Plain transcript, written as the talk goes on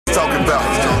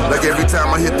about. Like every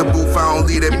time I hit the booth, I don't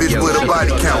leave that bitch with a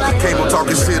body count. Came on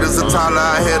talking shit as a toddler,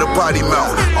 I had a potty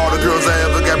mouth. All the girls I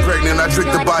ever got pregnant, I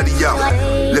tricked the body out.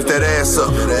 Lift that ass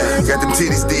up, got them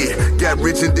titties dead. Got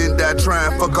rich and then died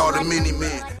trying, fuck all the mini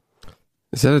men.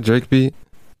 Is that a Drake beat?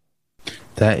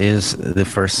 That is the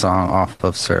first song off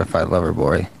of Certified Lover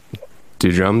Boy.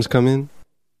 Do drums come in?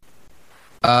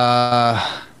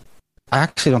 I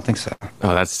actually don't think so.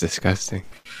 Oh, that's disgusting.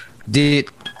 Dude,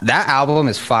 that album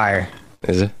is fire.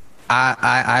 Is it?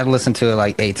 I've listened to it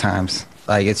like 8 times.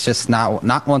 Like, it's just not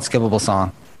one skippable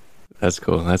song. That's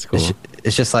cool. That's cool.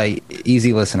 It's just like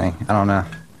easy listening. I don't know.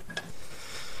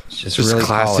 It's just really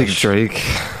classic polished. Drake.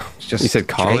 It's just You said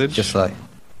college? Drake, just like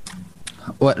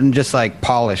what? Just like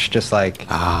polished. Just like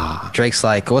Drake's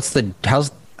like,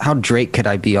 how Drake could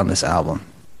I be on this album?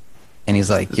 And he's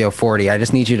like, yo, 40. I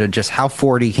just need you to just how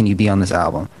 40 can you be on this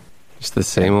album? Just the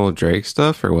same old Drake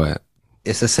stuff, or what?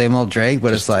 It's the same old Drake, but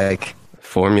just, it's like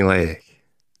formulaic.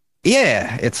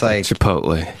 Yeah, it's like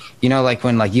Chipotle. You know, like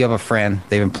when like you have a friend,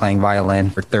 they've been playing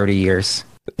violin for 30 years.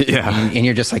 Yeah. And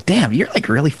you're just like, damn, you're like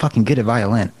really fucking good at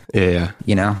violin. Yeah.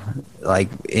 You know, like,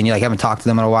 and you like haven't talked to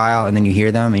them in a while, and then you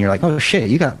hear them, and you're like, oh shit,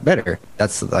 you got better.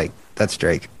 That's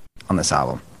Drake on this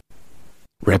album.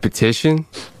 Repetition.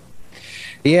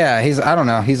 Yeah, I don't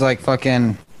know. He's like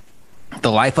fucking. The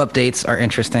life updates are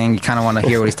interesting. You kind of want to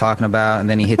hear what he's talking about, and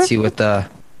then he hits you with the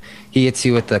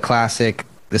classic.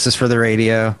 This is for the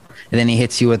radio, and then he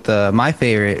hits you with my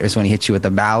favorite is when he hits you with the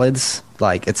ballads.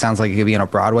 Like it sounds like it could be in a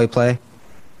Broadway play.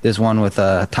 There's one with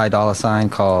a Ty Dolla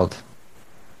 $ign called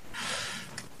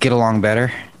 "Get Along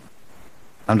Better."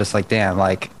 I'm just like, damn.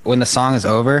 Like when the song is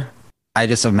over, I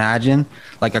just imagine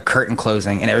like a curtain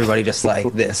closing and everybody just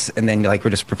like this, and then like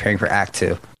we're just preparing for Act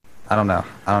 2. I don't know.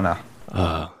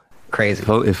 Crazy.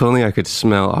 If only I could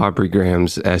smell Aubrey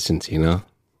Graham's essence, you know?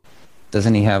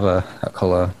 Doesn't he have a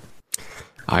cologne?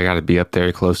 I gotta be up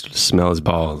there close to smell his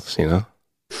balls, you know?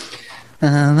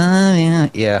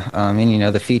 Yeah. And you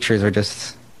know, the features are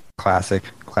just classic,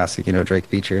 you know, Drake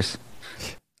features.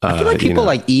 I feel like people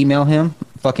like email him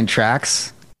fucking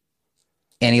tracks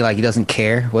and he doesn't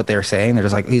care what they're saying. They're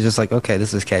just like, he's just like, okay,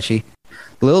 this is catchy.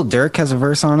 Lil Durk has a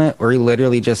verse on it where he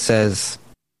literally just says,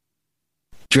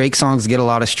 Drake songs get a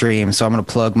lot of streams, so I'm going to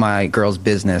plug my girl's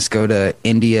business. Go to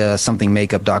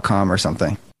indiasomethingmakeup.com or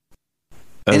something.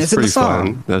 That's pretty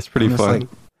fun. That's pretty fun.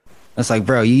 It's like,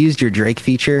 bro, you used your Drake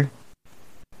feature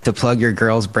to plug your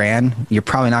girl's brand. You're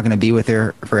probably not going to be with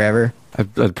her forever.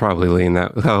 I'd probably lean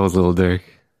that. That was Lil Durk.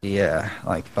 Yeah,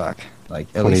 like, fuck. Like,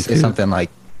 at least it's something like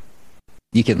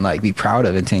you can like be proud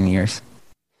of in 10 years.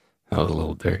 That was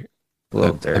Lil Durk.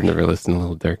 I've never listened to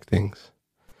Lil Durk things.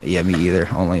 Yeah, me either.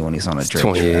 Only when he's on a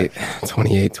Drake track.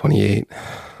 28.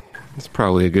 It's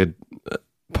probably a good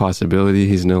possibility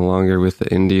he's no longer with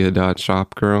the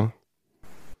India.shop girl.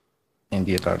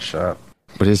 India.shop.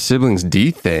 But his siblings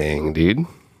D-Thing, dude.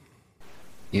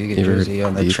 You get Jersey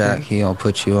on the track, he'll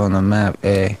put you on the map.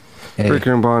 Hey.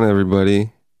 Ricker and Bond,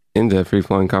 everybody. Into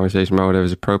free-flowing conversation about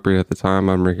whatever's appropriate at the time.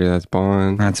 I'm Ricker, that's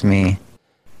Bond. That's me.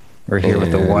 We're here with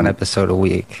the one episode a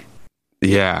week.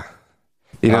 Yeah.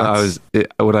 You know,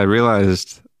 what I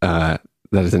realized that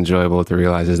is enjoyable to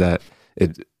realize is that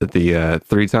the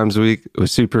 3 times a week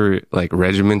was super like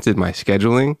regimented my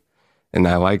scheduling, and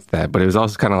I liked that. But it was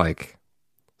also kind of like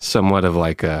somewhat of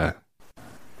like it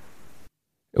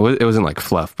wasn't like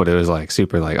fluff, but it was like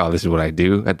super like, oh, this is what I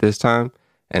do at this time.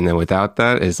 And then without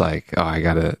that, it's like,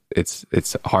 oh,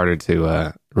 it's harder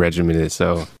to regiment it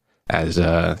so as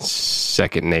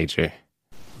second nature.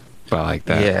 But I like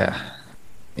that.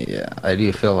 Yeah, I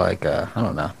do feel like, I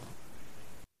don't know.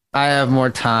 I have more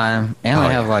time, and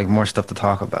I have like more stuff to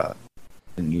talk about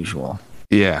than usual.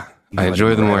 Yeah, I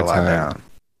enjoy the more time.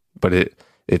 But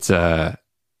it's not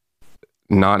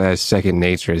as second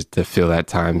nature as to feel that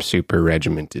time super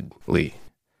regimentedly.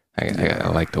 I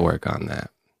like to work on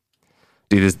that.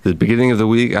 Dude, the beginning of the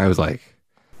week, I was like,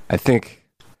 I think,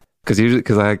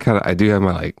 because I do have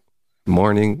my like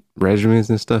morning regimens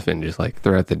and stuff, and just like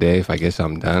throughout the day, if I guess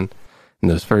I'm done. And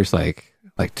those first like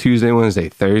Tuesday, Wednesday,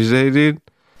 Thursday, dude,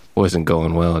 wasn't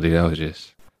going well, dude. I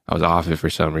was off it for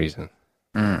some reason.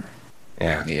 Yeah,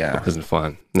 it wasn't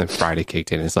fun. And then Friday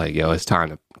kicked in. It's like, yo, it's time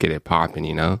to get it popping,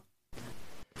 you know?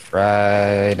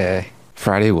 Friday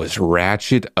was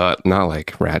ratchet up, not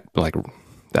like like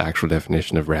the actual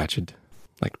definition of ratchet,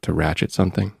 like to ratchet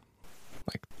something,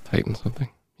 like tighten something,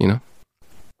 you know?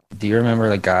 Do you remember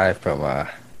the guy from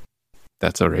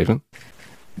That's So Raven?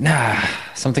 Nah,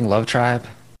 something Love Tribe.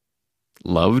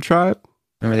 Love Tribe?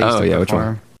 Remember they used to which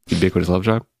one? Ubiquitous Love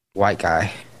Tribe? White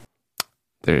guy.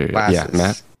 Yeah,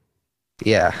 Matt.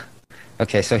 Yeah.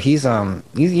 Okay, so he's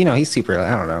super,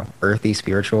 I don't know, earthy,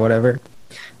 spiritual, whatever.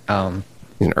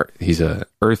 He's a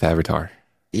Earth avatar,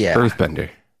 Yeah, Earthbender.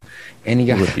 and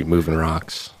He would be moving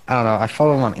rocks. I don't know. I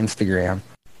follow him on Instagram,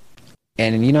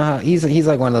 and you know how he's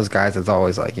like one of those guys that's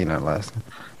always like,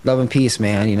 love and peace,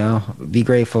 man. Be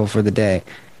grateful for the day.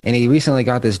 And he recently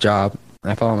got this job.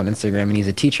 I follow him on Instagram, and he's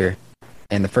a teacher.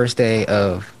 And the first day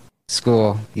of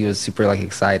school, he was super like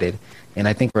excited. And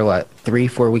I think we're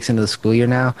 3-4 weeks into the school year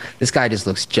now. This guy just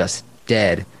looks just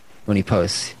dead when he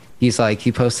posts. He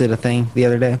posted a thing the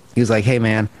other day. He was like, "Hey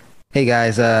man, hey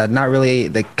guys, not really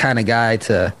the kind of guy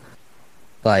to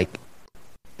like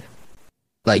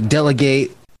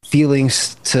delegate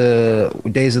feelings to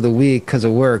days of the week because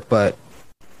of work, but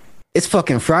it's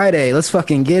fucking Friday. Let's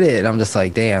fucking get it." And I'm just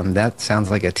like, damn, that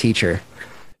sounds like a teacher.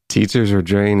 Teachers are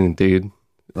draining, dude.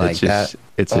 Like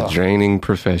it's a draining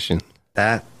profession.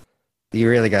 That you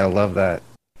really gotta love that.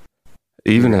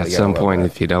 Even at some point,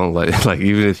 if you don't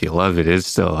even if you love it, it's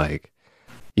still like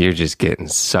you're just getting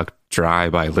sucked dry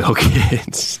by little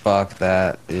kids. Fuck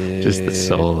that, dude. Just the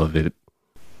soul of it.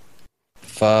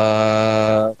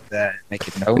 Fuck that.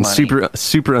 Making no money.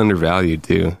 Super undervalued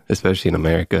too, especially in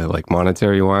America, like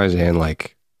monetary wise and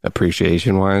like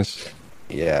appreciation wise.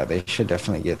 Yeah, they should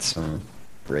definitely get some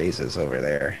raises over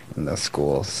there in the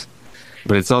schools.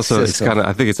 But it's also it's kind of,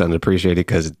 I think it's underappreciated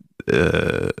because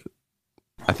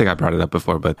I think I brought it up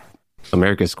before, but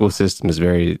America's school system is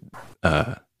very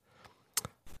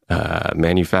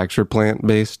manufacturer plant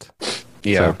based.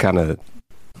 Yeah, so kind of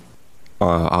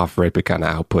off rate, but kind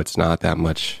of outputs not that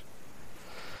much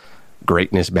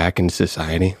greatness back into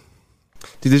society.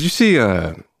 Dude, did you see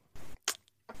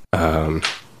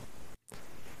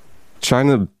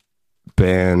China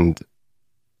banned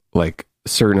like a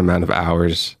certain amount of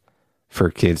hours for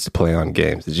kids to play on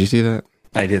games? Did you see that?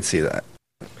 I did see that.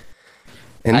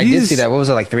 And I did see that. What was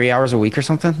it, like 3 hours a week or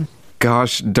something?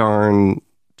 Gosh darn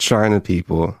China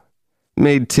people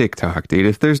made TikTok, dude.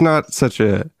 If there's not such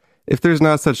a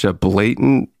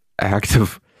blatant act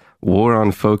of war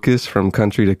on focus from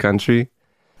country to country,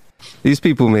 these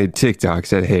people made TikTok,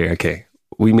 said, "Hey, okay,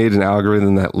 we made an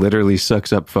algorithm that literally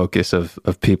sucks up focus of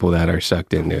people that are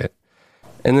sucked into it."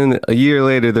 And then a year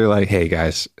later, they're like, "Hey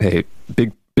guys, hey,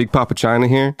 Big Papa China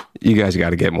here, you guys got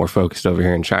to get more focused over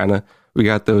here in China. We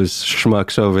got those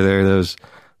schmucks over there,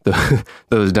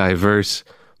 those diverse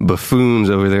buffoons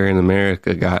over there in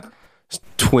America got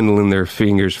twiddling their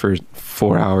fingers for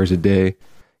 4 hours a day,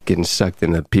 getting sucked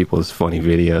into people's funny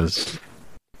videos."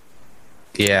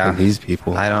 Yeah, and these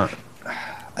people. I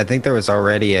think there was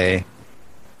already a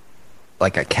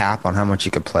cap on how much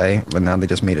you could play, but now they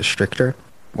just made it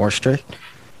more strict.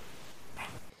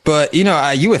 But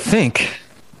you would think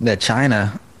that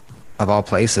China, of all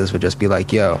places, would just be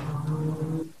like, "Yo,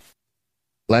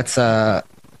 let's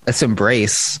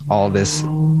embrace all these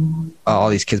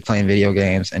kids playing video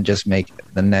games and just make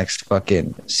the next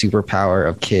fucking superpower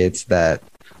of kids or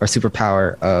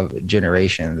superpower of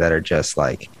generation that are just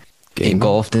like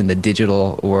engulfed in the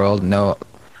digital world,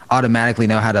 automatically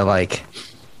know how to like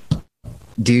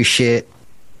do shit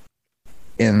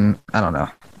in, I don't know.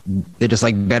 They're just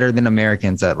like better than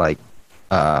Americans at like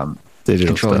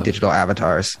controlling digital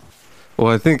avatars."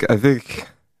 Well, I think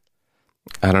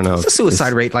I don't know. What's the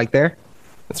suicide rate like there?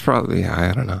 It's probably,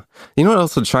 I don't know. You know what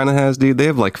else China has, dude? They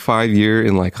have like 5-year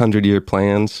and like 100-year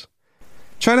plans.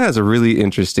 China has a really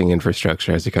interesting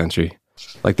infrastructure as a country.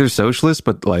 Like they're socialist,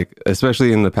 but like,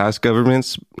 especially in the past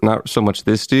governments, not so much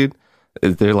this dude.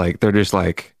 They're just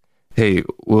like, "Hey,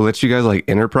 we'll let you guys like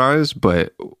enterprise,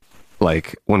 but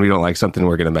like when we don't like something,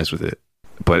 we're going to mess with it.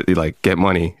 But like get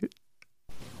money."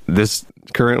 This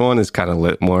current one is kind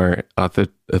of more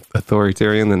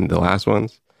authoritarian than the last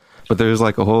ones. But there's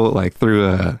like a whole, like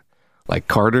through like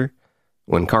Carter,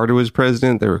 when Carter was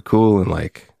president, they were cool and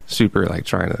like super like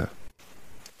trying to,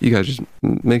 you guys just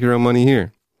make your own money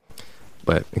here.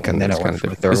 But it kind of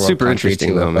it's super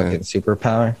interesting though, man.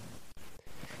 Superpower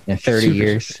in 30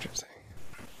 years.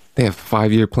 They have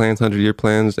 5-year plans, 100-year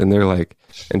plans, and they're like,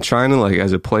 and China like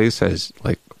as a place has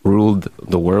like ruled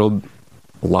the world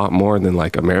a lot more than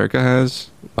like America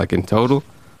has, like in total.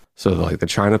 So like the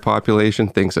China population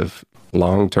thinks of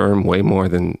long term way more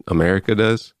than America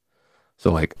does.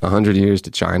 So like 100 years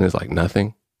to China is like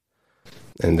nothing,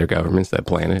 and their governments that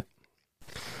plan it.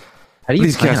 How do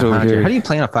you plan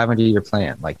a 500-year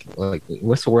plan? Like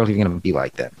what's the world even going to be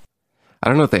like then? I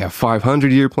don't know if they have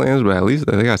 500-year plans, but at least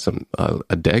they got some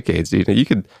a decades. You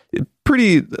could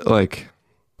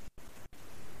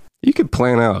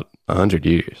plan out 100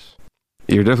 years.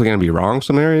 You're definitely going to be wrong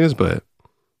some areas, but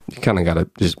you kind of got to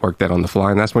just work that on the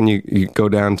fly. And that's when you go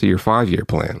down to your 5-year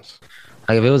plans.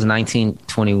 Like if it was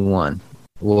 1921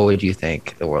 what would you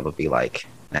think the world would be like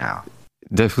now?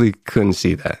 Definitely couldn't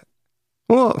see that.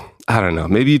 Well, I don't know.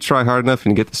 Maybe you try hard enough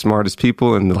and you get the smartest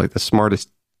people and like the smartest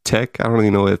tech. I don't really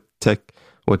know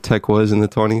what tech was in the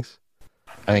 20s.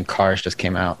 I think cars just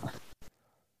came out.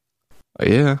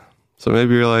 Yeah. So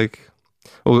maybe you're like,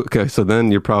 well, okay. So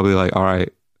then you're probably like, all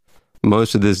right,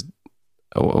 most of this,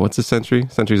 what's a century?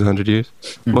 Century's 100 years.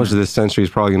 Mm-hmm. Most of this century is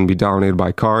probably going to be dominated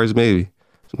by cars, maybe.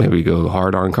 So maybe we go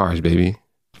hard on cars, baby.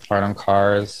 Hard on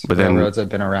cars. But then railroads have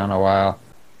been around a while.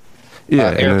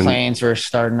 Yeah, airplanes were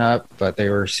starting up, but they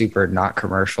were super not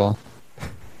commercial.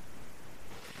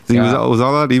 See, was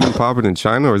all that even popping in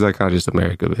China, or was that kind of just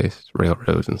America-based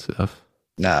railroads and stuff?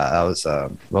 Nah, that was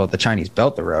the Chinese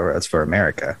built the railroads for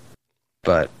America,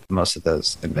 but most of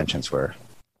those inventions were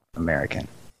American.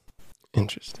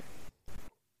 Interesting.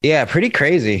 Yeah, pretty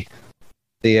crazy.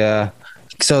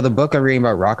 So the book I'm reading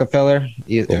about Rockefeller,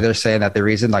 they're saying that the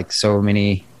reason like there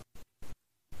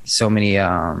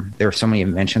were so many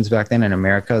inventions back then in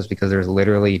America is because there was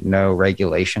literally no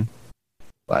regulation.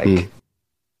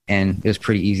 And it was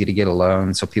pretty easy to get a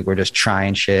loan. So people were just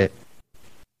trying shit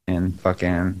and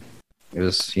fucking, it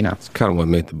was, It's kind of what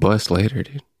made the bust later,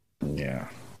 dude. Yeah.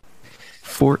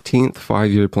 14th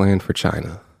 5-year plan for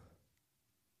China.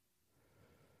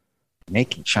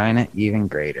 Making China even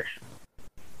greater.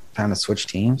 Time to switch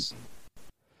teams?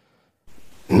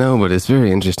 No, but it's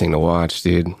very interesting to watch,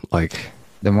 dude. Like,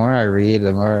 the more I read,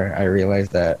 the more I realize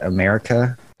that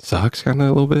America sucks kind of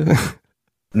a little bit.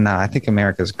 No, I think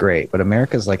America's great, but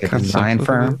America's like a design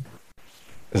firm.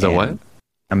 Is that what?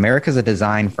 America's a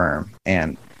design firm,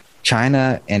 and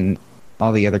China and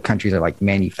all the other countries are like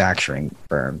manufacturing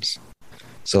firms.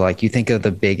 So like you think of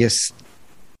the biggest,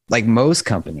 like most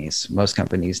companies,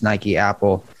 Nike,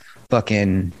 Apple,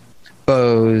 fucking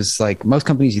Bose, like most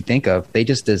companies you think of, they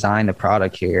just design a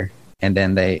product here and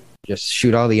then they just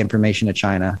shoot all the information to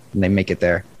China and they make it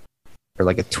there for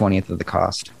like a 20th of the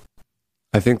cost.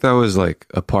 I think that was like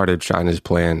a part of China's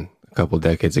plan a couple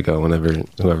decades ago, whenever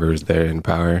whoever was there in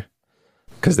power,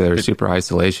 because they were super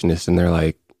isolationist and they're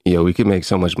like, we could make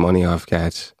so much money off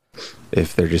cats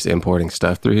if they're just importing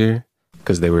stuff through here,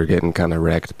 because they were getting kind of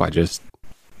wrecked by just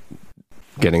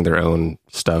getting their own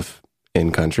stuff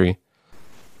in country.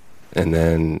 And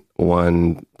then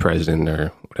one president,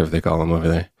 or whatever they call them over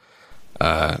there,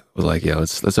 was like,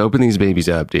 let's open these babies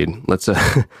up, dude. Let's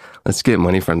get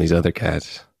money from these other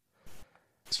cats.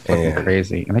 It's fucking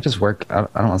crazy. And they just work. I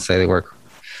don't want to say they work.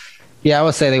 Yeah, I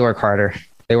would say they work harder.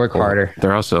 They work harder.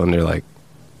 They're also under like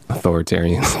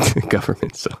authoritarian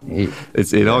government. So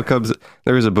it all comes.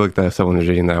 There was a book that someone was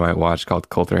reading that I might watch called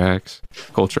Culture Hacks.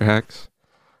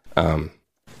 But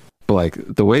like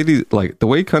the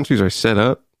way countries are set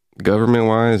up, government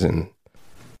wise and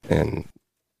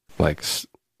like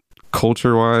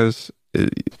culture wise,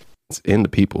 it's in the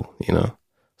people,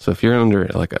 So if you're under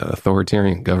like an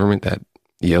authoritarian government that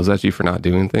yells at you for not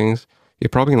doing things, you're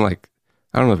probably gonna, like,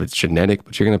 I don't know if it's genetic,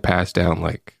 but you're gonna pass down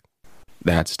like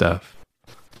that stuff.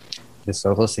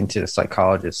 So listening to the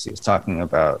psychologist, he was talking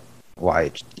about why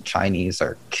the Chinese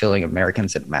are killing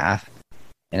Americans at math,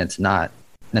 and it's not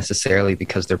necessarily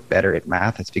because they're better at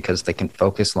math. It's because they can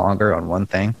focus longer on one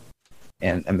thing,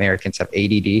 and Americans have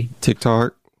ADD.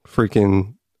 TikTok,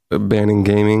 freaking banning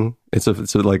gaming. It's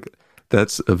like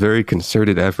that's a very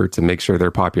concerted effort to make sure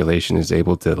their population is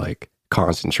able to like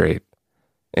concentrate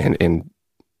and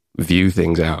view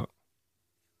things out.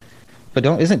 But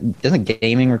doesn't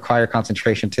gaming require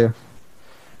concentration too?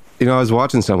 I was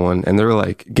watching someone and they were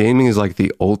like, gaming is like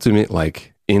the ultimate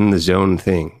like in the zone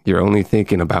thing. You're only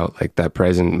thinking about like that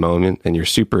present moment and you're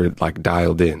super like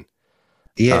dialed in.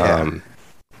 Yeah.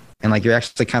 And like you're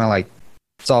actually kind of like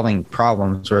solving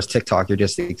problems, whereas TikTok, you're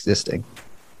just existing.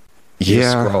 You're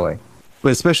just scrolling.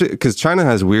 But especially because China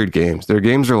has weird games. Their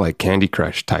games are like Candy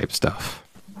Crush type stuff.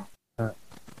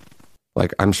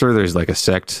 Like I'm sure there's like a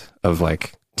sect of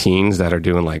like teens that are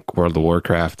doing like World of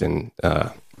Warcraft and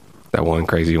that one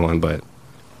crazy one, but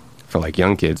for like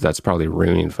young kids, that's probably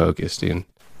ruining focus, dude.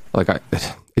 Like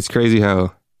it's crazy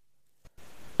how,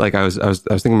 like I was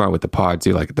thinking about with the pod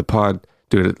too. Like the pod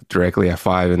do it directly at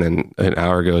 5, and then an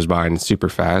hour goes by and it's super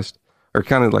fast, or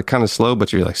kind of slow,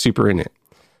 but you're like super in it.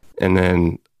 And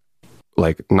then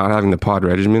like not having the pod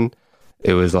regimen,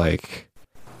 it was like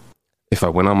if I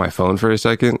went on my phone for a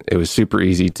second, it was super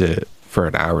easy for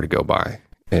an hour to go by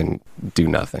and do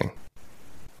nothing.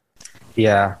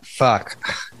 Yeah, fuck.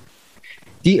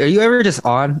 Are you ever just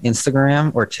on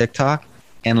Instagram or TikTok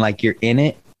and like you're in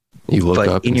it? You look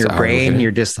up in your brain,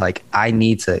 you're just like, I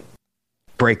need to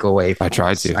break away. I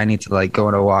tried to. I need to like go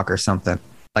on a walk or something.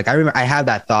 Like I remember I had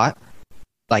that thought,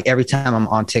 like every time I'm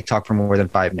on TikTok for more than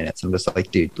 5 minutes, I'm just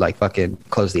like, dude, like fucking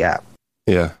close the app.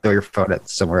 Yeah. Throw your phone at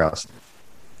somewhere else.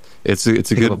 It's a Pick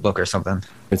good up a book or something.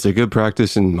 It's a good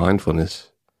practice in mindfulness.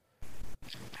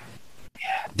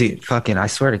 Dude, fucking, I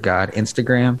swear to God,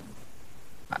 Instagram,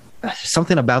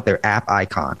 something about their app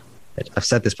icon. I've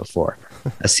said this before.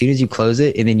 As soon as you close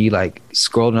it and then you like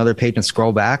scroll another page and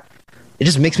scroll back, it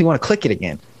just makes me want to click it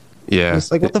again. Yeah.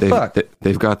 It's like, what the fuck?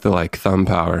 They've got the like thumb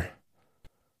power.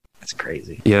 That's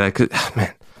crazy. Yeah, that could,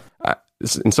 man.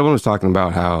 And someone was talking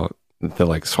about how the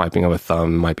like swiping of a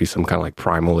thumb might be some kind of like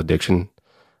primal addiction.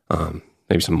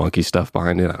 Maybe some monkey stuff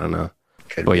behind it. I don't know.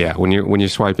 But yeah, when you're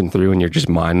swiping through and you're just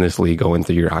mindlessly going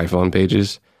through your iPhone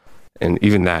pages, and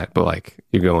even that, but like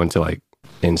you're going to like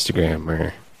Instagram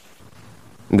or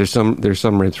there's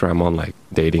some rips where I'm on like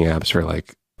dating apps for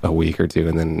like a week or two,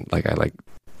 and then like I like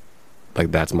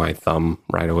that's my thumb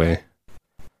right away,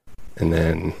 and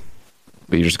then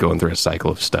but you're just going through a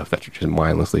cycle of stuff that you're just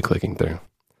mindlessly clicking through.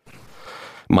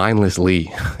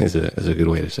 Mindlessly is a good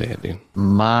way to say it, dude.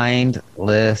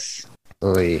 Mindlessly.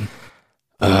 We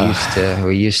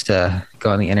used to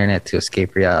go on the internet to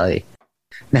escape reality.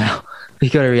 Now we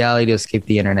go to reality to escape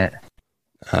the internet.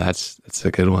 That's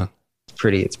a good one.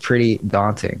 It's pretty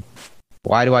daunting.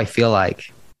 Why do I feel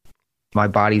like my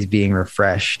body's being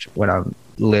refreshed when I'm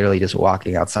literally just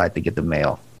walking outside to get the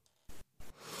mail?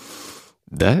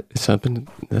 That is something.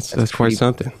 That's quite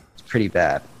something. It's pretty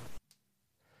bad.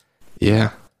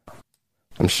 Yeah,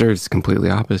 I'm sure it's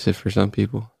completely opposite for some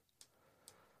people.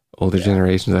 Older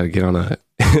generations that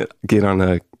get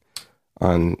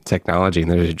on technology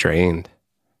and they're just drained.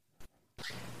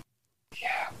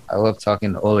 Yeah, I love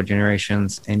talking to older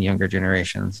generations and younger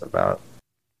generations about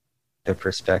their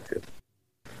perspective.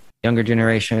 Younger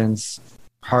generations,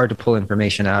 hard to pull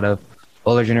information out of.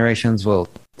 Older generations will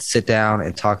sit down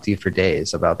and talk to you for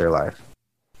days about their life.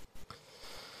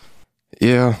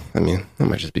 Yeah, I mean, that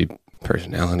might just be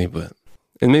personality, but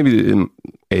and maybe in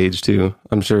age too.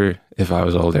 I'm sure if I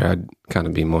was older, I'd kind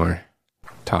of be more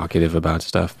talkative about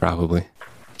stuff, probably.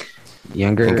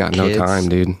 Younger ain't got kids, no time,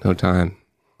 dude. No time.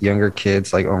 Younger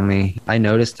kids, like only. I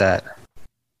noticed that.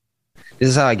 This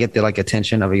is how I get the like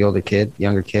attention of a younger kid,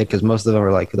 because most of them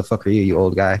are like, "Who the fuck are you, you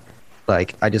old guy?"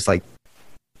 Like, I just like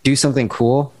do something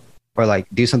cool or like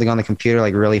do something on the computer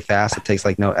like really fast. It takes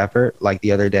like no effort. Like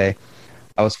the other day,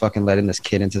 I was fucking letting this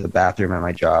kid into the bathroom at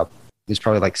my job. He was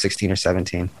probably like 16 or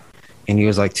 17. And he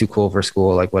was like too cool for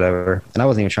school, like whatever. And I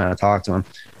wasn't even trying to talk to him.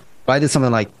 But I did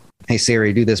something like, "Hey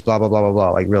Siri, do this, blah, blah, blah, blah,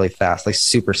 blah," like really fast, like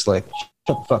super slick.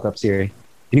 Shut the fuck up, Siri. And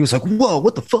he was like, "Whoa,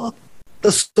 what the fuck?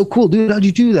 That's so cool, dude. How'd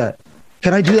you do that?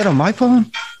 Can I do that on my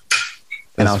phone?"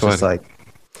 And I was just like,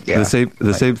 yeah.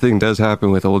 The same thing does happen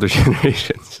with older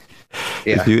generations.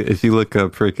 Yeah. If you look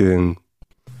up freaking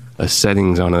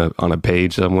settings on a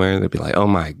page somewhere, they'd be like, "Oh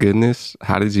my goodness,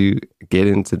 how did you get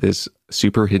into this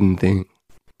super hidden thing?"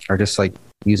 Or just like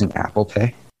using Apple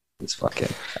Pay. It's fucking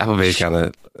Apple Pay kind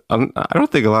of. I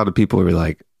don't think a lot of people are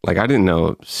like I didn't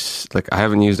know. Like I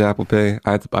haven't used Apple Pay.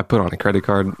 I put on a credit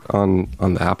card on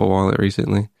the Apple Wallet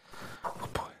recently. Oh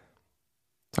boy,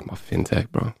 talking about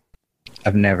fintech, bro. I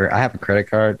have a credit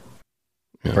card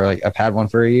for like I've had one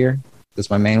for a year. This is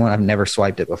my main one. I've never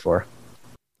swiped it before.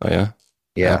 Oh yeah.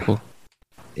 Yeah. Apple?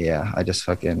 Yeah, I just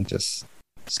fucking just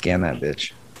scan that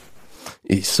bitch.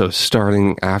 So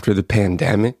starting after the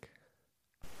pandemic?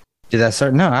 Did that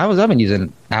start? No, I've been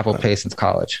using Apple Pay since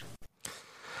college.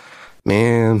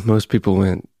 Man, most people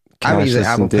went I've been using cashless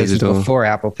Apple and Pay since digital. before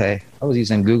Apple Pay. I was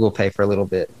using Google Pay for a little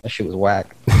bit. That shit was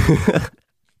whack.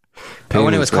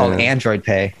 When it was called Android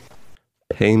Pay.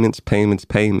 Payments.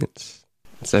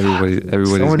 It's everybody's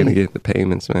going to get the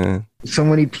payments, man. So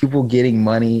many people getting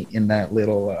money in that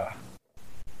little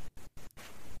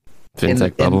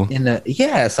fintech bubble.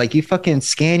 It's like you fucking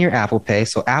scan your Apple Pay,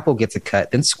 so Apple gets a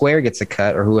cut, then Square gets a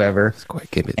cut or whoever,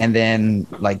 and then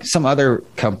like some other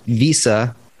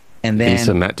Visa, and then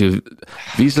Visa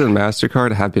and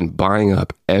MasterCard have been buying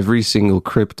up every single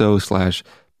crypto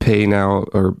 / pay now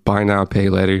or buy now pay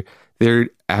later. They're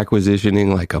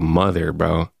acquisitioning like a mother,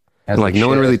 bro. And like no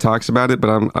one really talks about it, but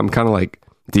I'm kind of like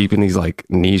deep in these like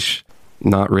niche,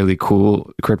 not really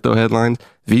cool crypto headlines.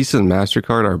 Visa and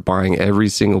MasterCard are buying every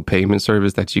single payment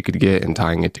service that you could get and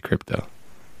tying it to crypto.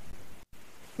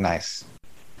 Nice.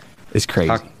 It's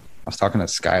crazy. I was talking to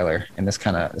Skylar, and this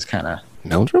kind of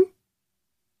Meldrum?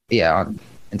 Yeah, on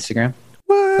Instagram.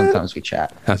 What? Sometimes we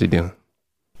chat. How's he doing?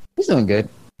 He's doing good.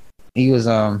 He was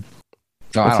no,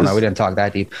 I don't know. We didn't talk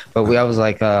that deep, but I was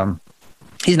like,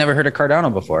 he's never heard of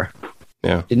Cardano before.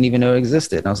 Yeah. Didn't even know it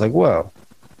existed. And I was like, whoa,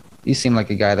 you seem like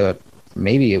a guy that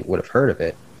maybe would have heard of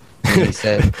it. And he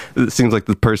said, it seems like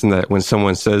the person that when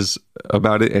someone says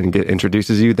about it and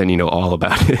introduces you, then you know all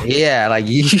about it. yeah, like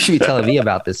you should be telling me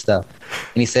about this stuff.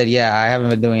 And he said, yeah, I haven't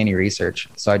been doing any research.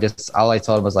 So all I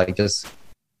told him was like, just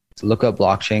look up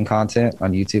blockchain content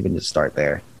on YouTube and just start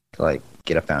there to like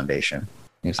get a foundation.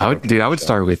 I would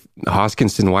start with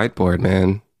Hoskinson whiteboard,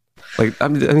 man. Like, I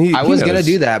mean, I was gonna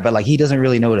do that, but like he doesn't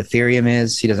really know what Ethereum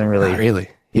is. He doesn't really. Not really.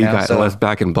 He got left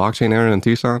back in blockchain era in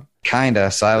Tucson. Kinda.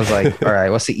 So I was like, all right,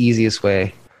 what's the easiest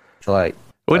way to like?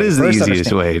 What is the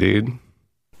easiest way, dude?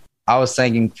 I was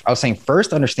saying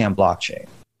first understand blockchain,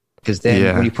 because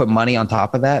then when you put money on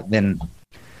top of that, then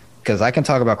because I can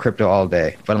talk about crypto all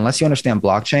day, but unless you understand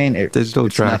blockchain, digital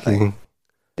it's tracking, nothing.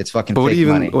 It's fucking. But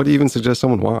money. What do you even suggest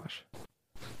someone watch?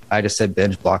 I just said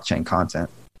binge blockchain content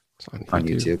on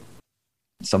YouTube.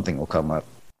 Something will come up.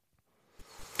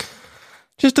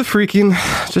 Just a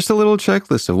little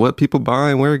checklist of what people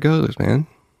buy and where it goes, man.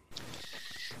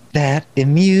 That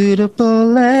immutable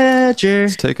ledger.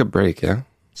 Let's take a break, yeah?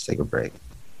 Let's take a break.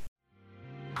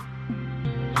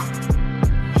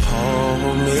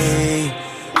 Hold me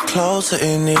closer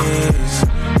in these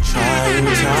trying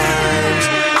times.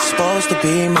 Supposed to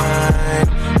be mine,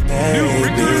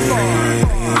 baby.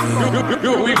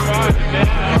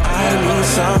 I need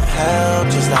some help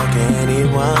just like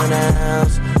anyone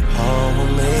else.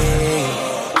 Hold me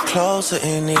closer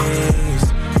in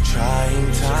these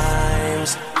trying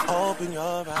times. Open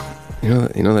your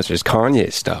eyes. You know that's just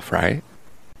Kanye stuff, right?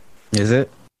 Is it?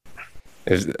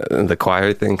 Is the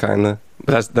choir thing kind of?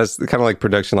 But that's kind of like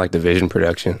production, like Division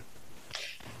production.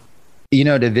 You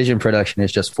know, Division production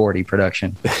is just 40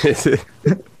 production. Is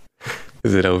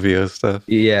it OVO stuff?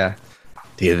 Yeah.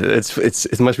 Dude,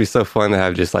 it must be so fun to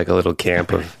have just like a little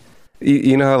camp of,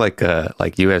 you know how like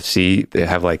UFC, they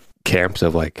have like camps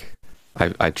of like,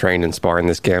 I trained and spar in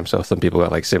this camp, so some people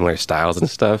got like similar styles and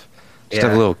stuff. Just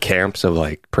have little camps of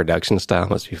like production style.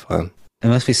 Must be fun. It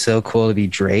must be so cool to be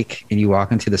Drake and you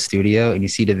walk into the studio and you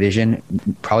see Division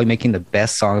probably making the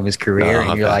best song of his career,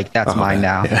 and you're like, that's mine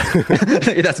now.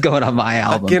 Yeah. That's going on my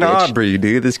album. Fucking Aubrey,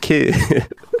 dude, this kid.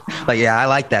 Like, yeah, I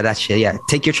like that shit. Yeah,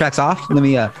 take your tracks off. Let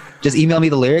me just email me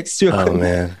the lyrics. Oh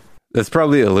man, that's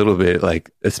probably a little bit like,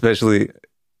 especially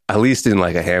at least in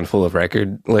like a handful of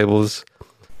record labels.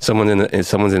 Someone's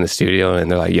in the studio and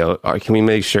they're like, "Yo, can we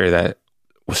make sure that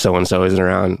so and so isn't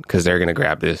around because they're gonna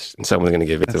grab this and someone's gonna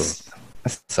give it to them."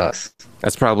 That sucks.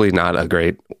 That's probably not a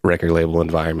great record label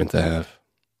environment to have.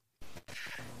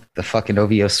 The fucking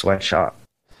OVO sweatshop.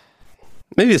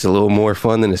 Maybe it's a little more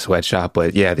fun than a sweatshop,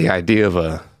 but yeah, the idea of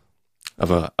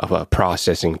a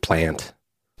processing plant,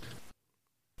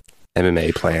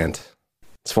 MMA plant,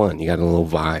 it's fun. You got a little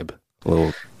vibe, a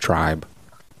little tribe.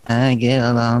 I get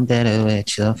along better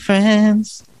with your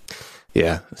friends.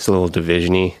 Yeah, it's a little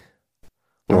Division-y.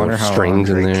 Little strings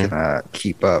in there. Can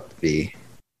keep up the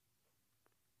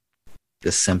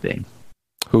simping.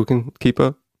 Who can keep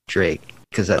up? Drake.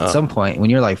 Because at some point, when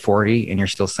you're like 40 and you're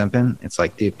still simping, it's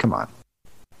like, dude, come on.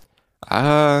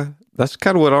 That's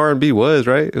kind of what R&B was,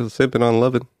 right? It was simping on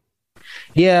loving.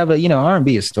 Yeah, but you know,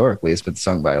 R&B historically has been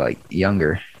sung by like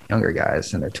younger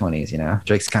guys in their 20s. You know,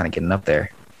 Drake's kind of getting up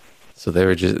there. So they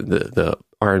were just the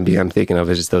R&B I'm thinking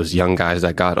of is just those young guys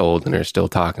that got old and are still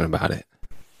talking about it.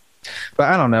 But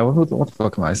I don't know. What the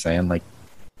fuck am I saying? Like,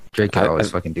 Drake could always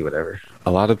fucking do whatever.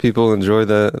 A lot of people enjoy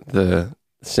the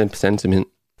simp sentiment.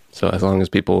 So as long as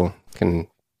people can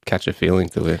catch a feeling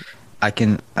to it. I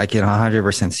can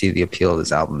 100% see the appeal of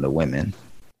this album to women,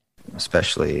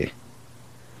 especially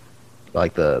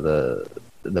like the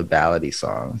ballady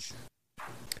songs.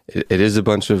 It is a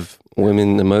bunch of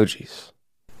women emojis.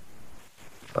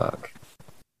 Fuck.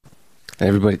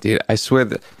 Everybody, dude, I swear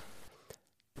that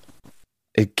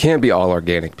it can't be all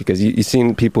organic because you've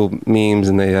seen people memes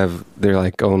and they have their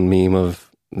like own meme of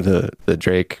the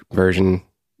Drake version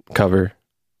cover.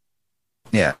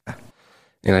 Yeah.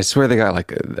 And I swear they got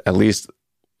like at least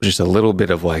just a little bit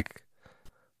of like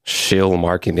shill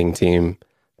marketing team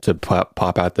to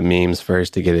pop out the memes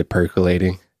first to get it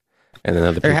perculating, and then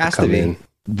other people has come to be. in.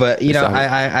 But you know,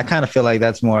 I kind of feel like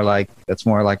that's more like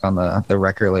on the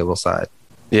record label side.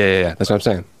 Yeah. That's what I'm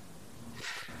saying.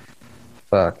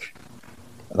 Fuck.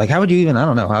 Like, how would you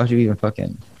even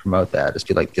fucking promote that? Just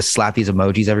be like, just slap these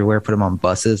emojis everywhere, put them on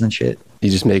buses and shit. You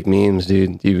just make memes,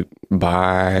 dude. You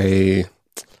buy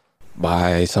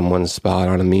someone's spot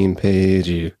on a meme page.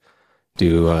 You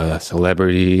do a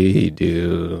celebrity. You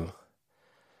do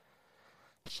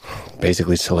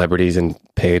basically celebrities and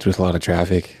page with a lot of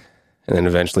traffic. And then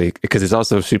eventually, because it's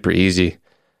also super easy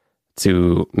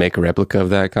to make a replica of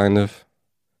that kind of.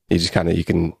 You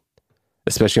can,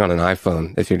 especially on an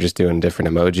iPhone, if you're just doing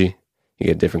different emoji, you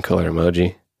get different color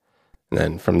emoji. And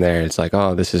then from there, it's like,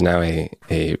 oh, this is now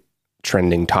a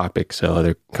trending topic, so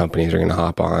other companies are going to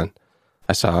hop on.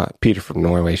 I saw Peter from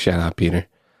Norway, shout out Peter,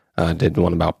 did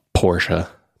one about Porsche.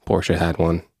 Porsche had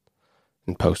one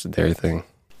and posted their thing.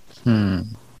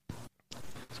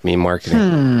 It's me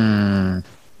marketing.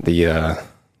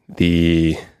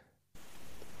 The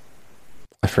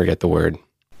I forget the word,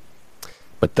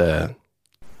 but the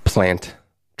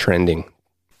planting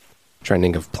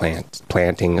of plants,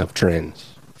 planting of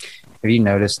trends. Have you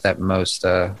noticed that most,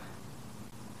 I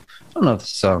don't know if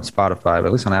this is on Spotify, but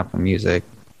at least on Apple Music,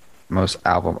 most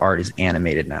album art is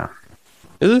animated now.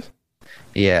 Is it?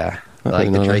 Yeah.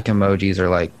 Like the Drake emojis are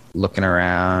like looking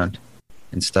around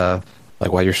and stuff.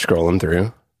 Like while you're scrolling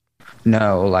through?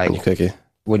 No, like when you click it.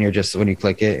 When you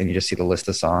click it and you just see the list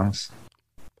of songs.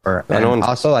 Or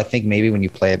also I think maybe when you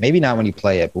play it, maybe not when you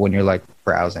play it, but when you're like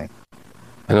browsing.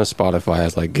 I know Spotify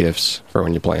has like GIFs for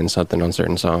when you're playing something on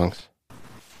certain songs.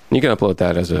 You can upload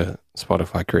that as a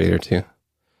Spotify creator too.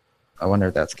 I wonder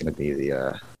if that's going to be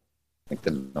the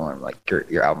norm. Like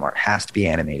your album art has to be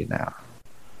animated now.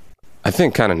 I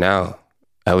think kind of now,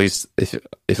 at least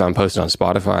if I'm posted on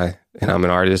Spotify and I'm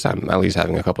an artist, I'm at least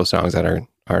having a couple of songs that are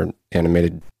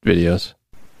animated videos.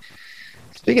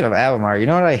 Speaking of album art, you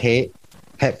know what I hate?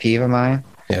 Pet peeve of mine?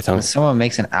 Yeah, tell me. When someone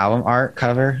makes an album art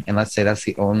cover, and let's say that's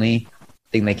the only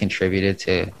thing they contributed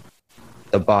to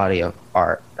the body of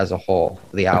art as a whole,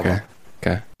 the album.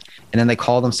 Okay. And then they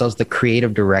call themselves the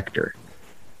creative director.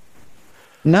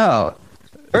 No.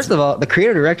 First of all, the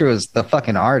creative director was the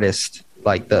fucking artist,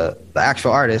 like the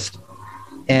actual artist.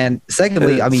 And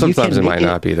secondly, I mean, sometimes it might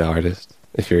not be the artist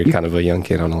if you're kind of a young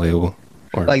kid on a label.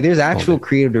 Or like there's actual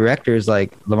creative directors,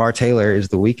 like Lamar Taylor is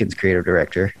The Weeknd's creative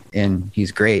director, and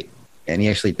he's great. And he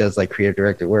actually does like creative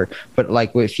director work. But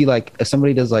like if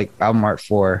somebody does like album art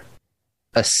for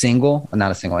an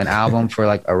album for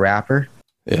like a rapper,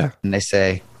 yeah, and they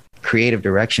say creative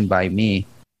direction by me,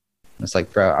 it's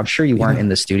like, bro, I'm sure you weren't in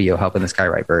the studio helping this guy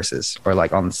write verses or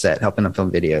like on the set helping him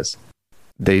film videos.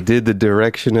 They did the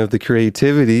direction of the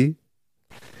creativity,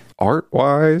 art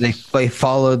wise. They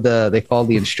followed the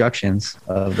instructions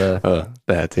of the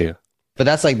that too. But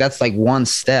that's like one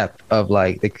step of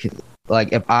like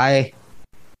if I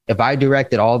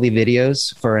directed all the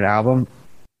videos for an album,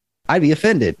 I'd be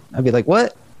offended. I'd be like,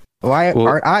 what? Why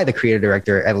aren't I the creative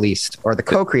director at least, or the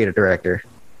co-creative director?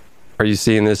 Are you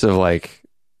seeing this of like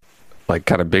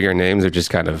kind of bigger names or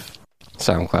just kind of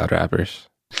SoundCloud rappers?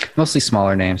 Mostly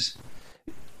smaller names.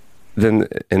 Then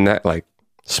in that like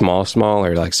small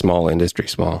or like small industry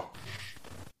small?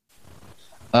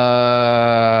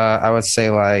 I would say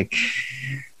like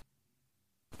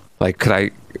could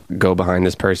I go behind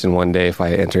this person one day if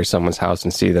I enter someone's house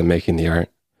and see them making the art?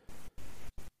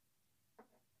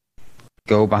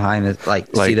 Go behind it,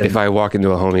 like see them. If I walk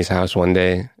into a homie's house one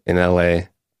day in LA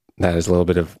that has a little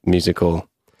bit of musical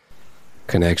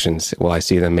connections, will I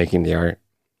see them making the art?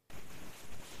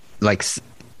 Like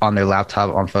on their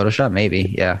laptop on Photoshop?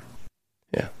 Maybe, yeah.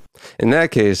 Yeah. In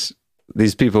that case,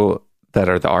 these people that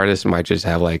are the artists might just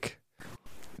have like,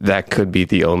 that could be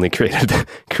the only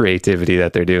creativity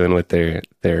that they're doing with their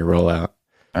rollout.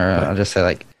 Or I'll just say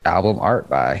like album art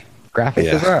by graphic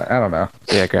design. I don't know.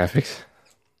 Yeah, graphics.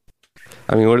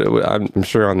 I mean, I'm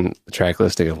sure on the track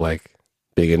listing of like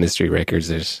big industry records,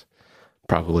 there's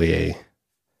probably a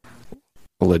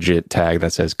legit tag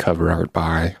that says cover art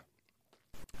by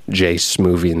J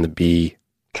Smoothie and the Bee.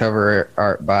 Cover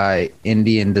art by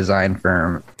Indian design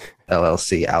firm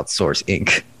LLC Outsource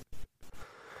Inc.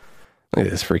 Look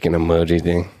at this freaking emoji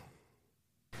thing.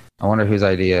 I wonder whose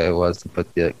idea it was to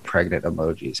put the pregnant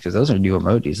emojis, because those are new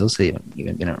emojis. Those haven't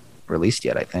even been released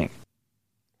yet, I think.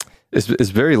 It's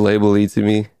very label-y to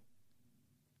me.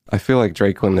 I feel like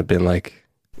Drake wouldn't have been like,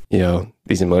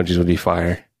 these emojis would be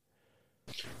fire.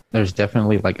 There's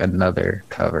definitely like another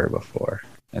cover before.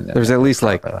 And then there's at least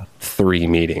like 3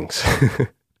 meetings.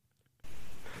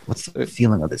 What's the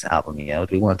feeling of this album? Do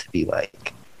we want it to be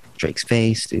like Drake's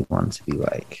face? Do we want it to be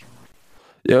like...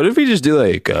 What if we just do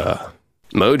like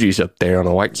emojis up there on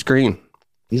a white screen?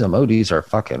 These emojis are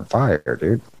fucking fire,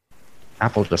 dude.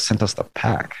 Apple just sent us the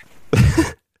pack.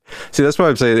 See, that's why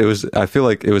I'm saying I feel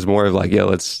like it was more of like,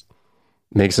 let's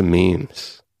make some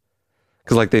memes.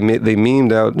 Because like they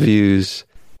memed out views.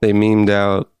 They memed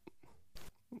out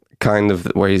kind of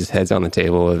where his head's on the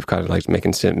table of kind of like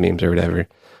making simp memes or whatever.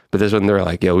 But this one, they're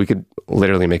like, we could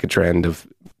literally make a trend of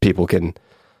people can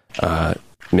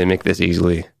mimic this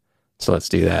easily. So let's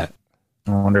do that.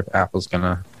 I wonder if Apple's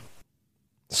gonna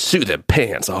sue the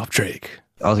pants off Drake.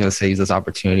 I was gonna say use this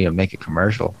opportunity to make a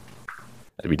commercial.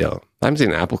 That'd be dope. I haven't seen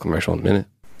an Apple commercial in a minute.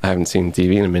 I haven't seen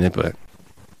TV in a minute, but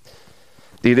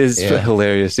Dude, it's Yeah.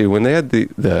 hilarious, dude. When they had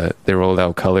they rolled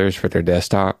out colors for their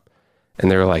desktop, and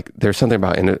they were like, there's something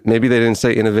about maybe they didn't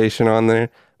say innovation on there,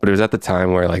 but it was at the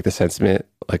time where like the sentiment,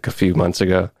 like a few months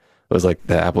ago, was like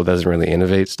that Apple doesn't really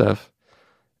innovate stuff.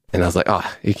 And I was like, oh,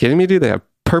 are you kidding me, dude? They have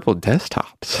purple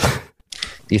desktops.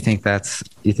 Do you think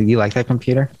you like that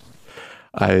computer?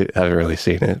 I haven't really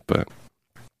seen it, but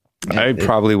Yeah, I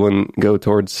probably wouldn't go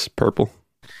towards purple.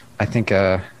 I think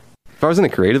If I was in a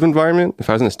creative environment, if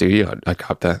I was in a studio, I'd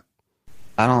cop that.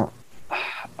 I don't.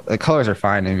 The colors are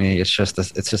fine to me.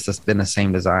 It's been the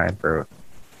same design for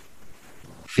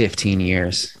 15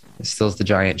 years. It still's the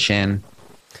giant chin.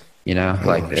 You know,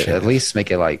 at least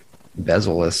make it like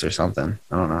bezel-less or something.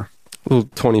 I don't know. A little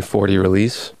 2040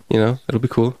 release, you know, it'll be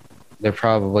cool. They're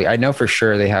probably. I know for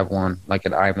sure they have one like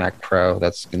an iMac Pro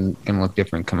that's gonna look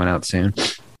different coming out soon.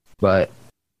 But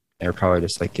they're probably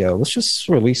just like, yo, let's just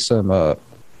release some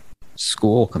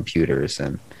school computers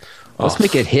and let's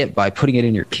make it hip by putting it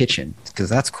in your kitchen because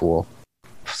that's cool.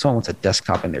 Someone wants a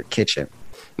desktop in their kitchen.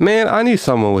 Man, I knew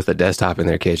someone with a desktop in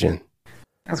their kitchen.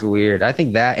 That's weird. I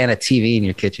think that and a TV in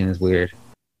your kitchen is weird.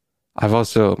 I've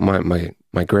also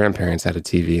my grandparents had a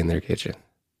TV in their kitchen.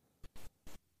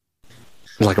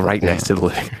 It was like right next to the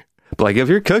living room. But like if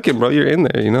you're cooking, bro, you're in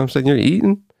there. You know what I'm saying? You're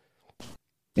eating.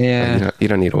 Yeah. Like, you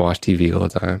don't need to watch TV all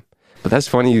the time. But that's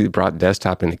funny. You brought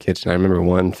desktop in the kitchen. I remember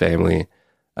one family.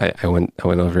 I went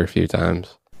over a few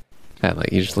times. Had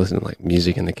like you just listen to like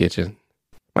music in the kitchen.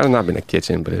 Might have not been a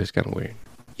kitchen, but it was kind of weird.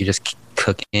 You just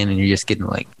cooking and you're just getting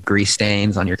like grease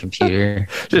stains on your computer.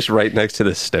 Just right next to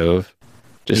the stove.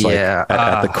 Just like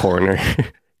at the corner.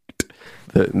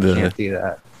 the Can't do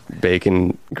that.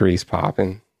 Bacon grease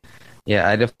popping. Yeah,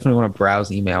 I definitely want to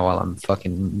browse email while I'm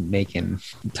fucking making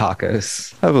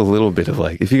tacos. Have a little bit of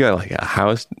like, if you got like a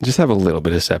house, just have a little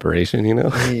bit of separation, you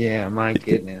know? Yeah, my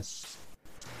goodness.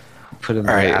 Put in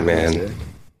All right, man.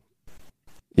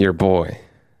 Your boy.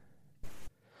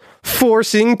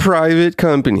 Forcing private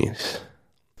companies.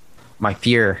 My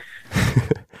fear.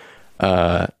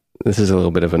 This is a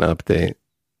little bit of an update,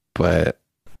 but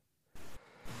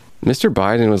Mr.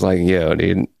 Biden was like, yo,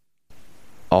 dude,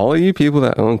 all of you people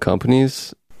that own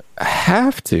companies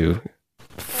have to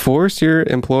force your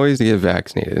employees to get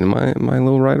vaccinated. Am I a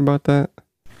little right about that?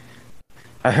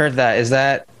 I heard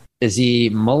that. Is he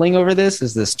mulling over this?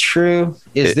 Is this true?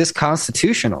 Is this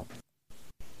constitutional?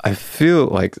 I feel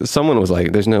like someone was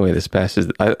like, there's no way this passes.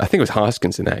 I think it was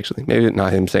Hoskinson, actually. Maybe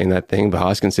not him saying that thing, but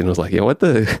Hoskinson was like, yo, what's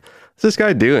this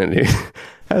guy doing, dude?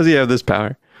 How does he have this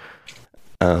power?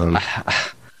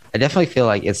 I definitely feel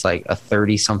like it's like a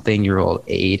 30-something-year-old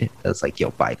aide that's like,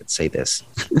 yo, Biden, say this,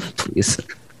 please.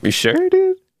 You sure,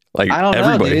 dude? Like, I don't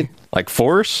everybody. know, dude. Like,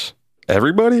 force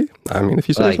everybody? I mean, if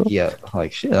you say Like, so. yeah,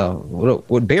 like, shit,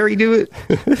 would Barry do it?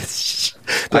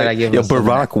 Like, yo,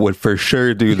 Barack would for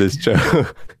sure do this, Joe.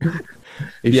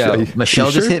 Yeah,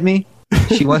 Michelle just hit me.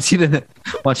 She wants you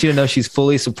to know she's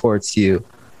fully supports you.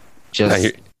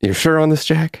 Just you're sure on this,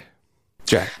 Jack?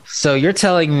 Jack. So you're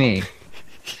telling me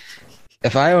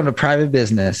if I own a private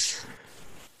business,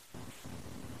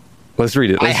 let's read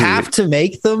it. I have to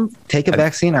make them take a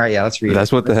vaccine? All right, yeah, let's read it.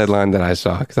 That's what the headline that I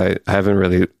saw, because I haven't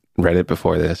really read it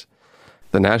before this.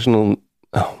 The national...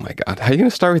 Oh, my God. How are you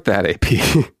going to start with that, AP?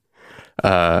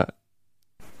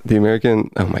 The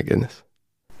American... Oh, my goodness.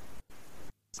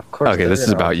 Of course. Okay, this is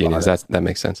about unions. That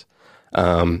makes sense.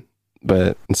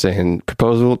 But it's saying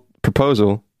proposal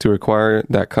to require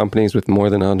that companies with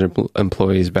more than 100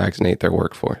 employees vaccinate their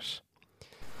workforce.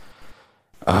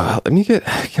 Can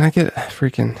I get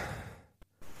freaking...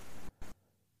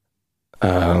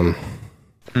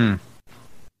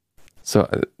 So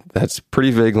that's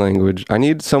pretty vague language. I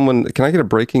need someone... Can I get a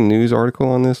breaking news article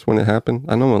on this when it happened?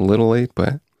 I know I'm a little late,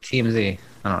 but... TMZ.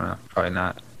 I don't know. Probably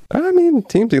not. I mean,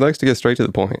 TMZ likes to get straight to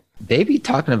the point. They be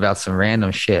talking about some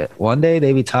random shit. One day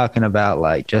they be talking about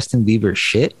like Justin Bieber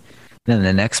shit. Then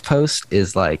the next post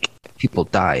is like people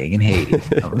dying in Haiti.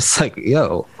 I'm just like,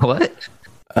 yo, what?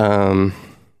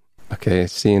 Okay,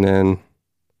 CNN.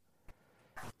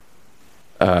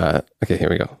 Okay, here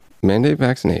we go. Mandate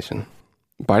vaccination.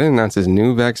 Biden announces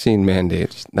new vaccine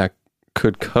mandates that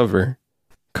could cover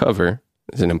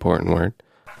is an important word,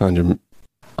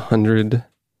 100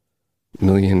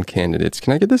 million candidates.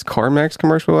 Can I get this CarMax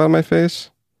commercial out of my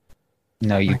face?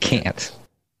 No, you can't.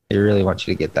 They really want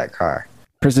you to get that car.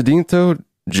 Presidente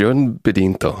Joe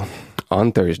Biden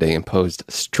on Thursday imposed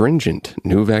stringent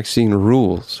new vaccine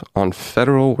rules on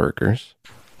federal workers,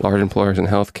 large employers, and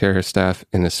healthcare staff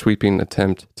in a sweeping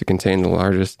attempt to contain the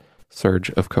largest surge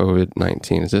of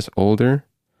COVID-19. Is this older?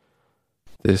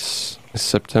 This is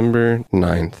September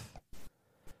 9th.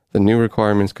 The new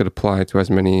requirements could apply to as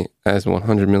many as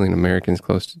 100 million Americans,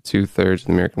 close to 2/3 of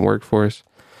the American workforce,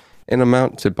 and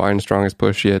amount to Biden's strongest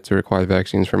push yet to require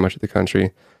vaccines for much of the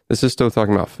country. This is still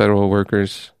talking about federal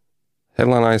workers.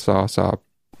 Headline I saw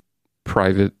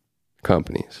private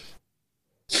companies.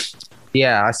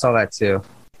 Yeah, I saw that too.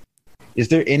 Is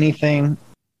there anything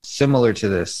similar to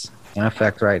this in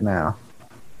effect right now?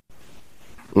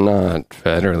 Not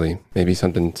federally. Maybe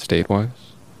something state-wise.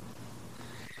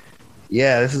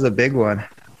 Yeah, this is a big one.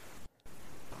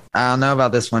 I don't know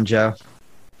about this one, Joe.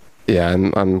 Yeah,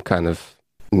 I'm kind of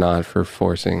not for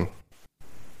forcing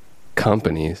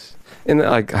companies. And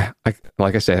like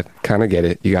I said, kind of get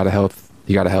it. You got a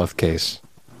health case,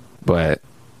 but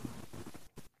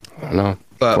I don't know.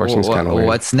 But forcing's kind of weird.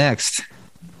 What's next?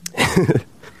 The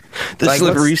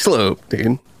slippery slope,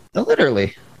 dude. No,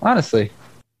 literally, honestly.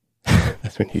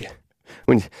 That's when you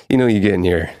get in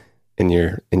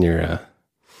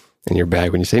your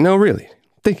bag when you say no, really.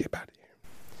 Think about it.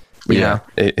 But yeah,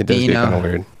 it does get kind of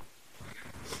weird.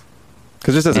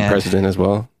 Because this has a precedent as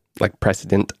well, like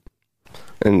precedent.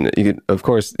 And you could, of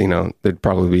course, there'd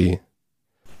probably be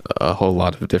a whole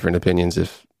lot of different opinions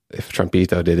if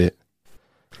Trumpito did it.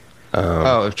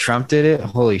 If Trump did it,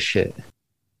 holy shit!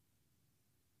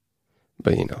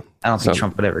 But I don't think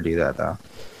Trump would ever do that though.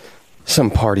 Some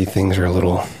party things are a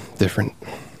little different.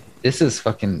 This is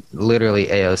fucking literally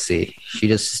AOC. She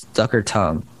just stuck her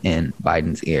tongue in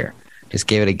Biden's ear, just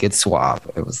gave it a good swab.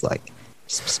 It was like,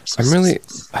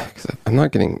 I'm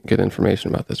not getting good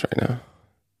information about this right now.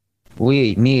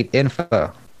 We need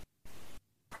info.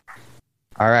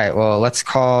 All right, well, let's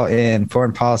call in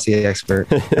foreign policy expert.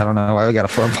 I don't know why we got a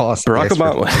foreign policy Barack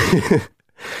expert. Obama.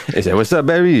 He said, "What's up,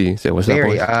 baby?" He said, "What's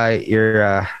Barry, up, boys?"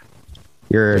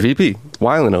 You're VP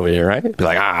Wyland over here, right? Be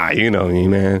like, you know me,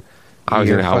 man. I was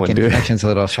gonna how I do it. Connection's a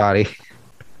little shoddy.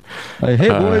 Like, hey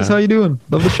boys, how you doing?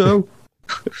 Love the show.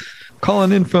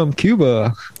 Calling in from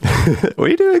Cuba. What are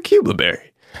you doing in Cuba,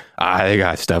 Barry? They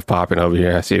got stuff popping over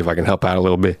here. I see if I can help out a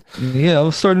little bit. Yeah,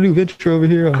 I'm starting a new venture over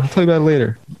here. I'll tell you about it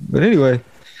later. But anyway,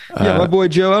 my boy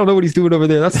Joe, I don't know what he's doing over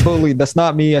there. That's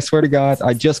not me. I swear to God.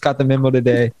 I just got the memo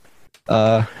today.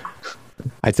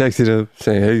 I texted him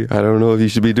saying, "Hey, I don't know if you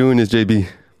should be doing this, JB."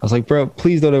 I was like, bro,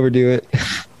 please don't overdo it.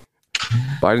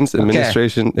 Biden's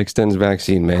administration extends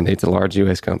vaccine mandate to large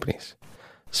U.S. companies.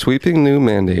 Sweeping new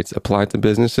mandates apply to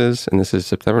businesses, and this is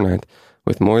September 9th,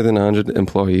 with more than 100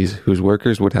 employees whose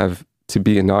workers would have to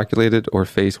be inoculated or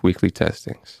face weekly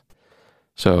testings.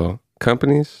 So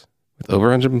companies with over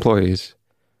 100 employees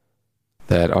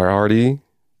that are already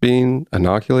being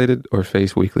inoculated or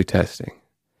face weekly testing.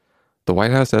 The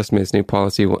White House estimates new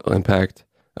policy will impact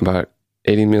about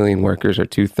 80 million workers, or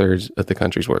 2/3 of the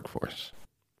country's workforce.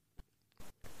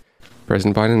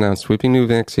 President Biden announced sweeping new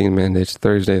vaccine mandates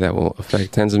Thursday that will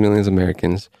affect tens of millions of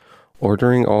Americans,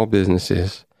 ordering all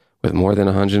businesses with more than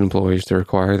 100 employees to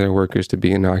require their workers to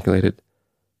be inoculated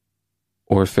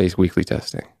or face weekly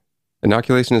testing.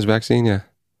 Inoculation is vaccine, yeah?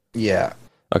 Yeah.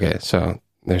 Okay, so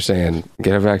they're saying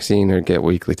get a vaccine or get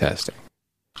weekly testing.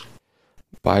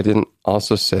 Biden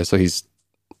also says, so he's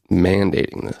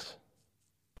mandating this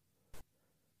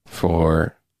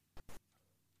for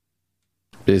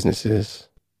businesses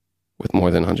with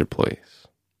more than 100 employees.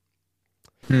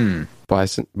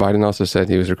 Biden also said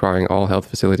he was requiring all health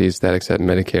facilities that accept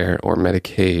Medicare or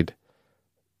Medicaid,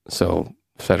 so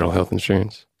federal health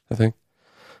insurance, I think,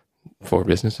 for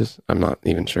businesses. I'm not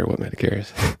even sure what Medicare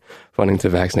is. Funding to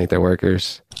vaccinate their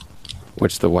workers,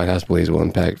 which the White House believes will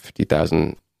impact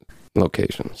 50,000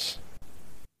 locations.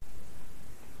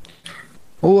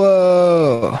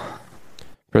 Whoa.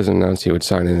 President announced he would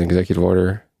sign an executive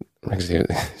order.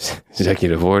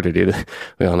 Executive order, dude.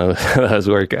 We all know how those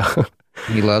work out.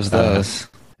 He loves those.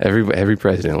 Every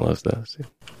president loves those.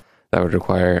 That would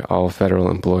require all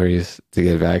federal employees to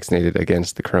get vaccinated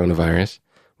against the coronavirus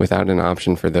without an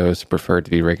option for those who prefer to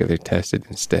be regularly tested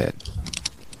instead.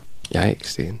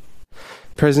 Yikes, dude.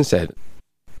 The president said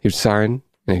he would sign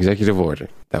an executive order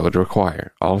that would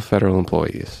require all federal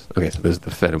employees, okay, so those are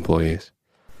the Fed employees,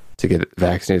 to get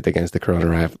vaccinated against the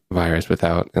coronavirus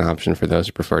without an option for those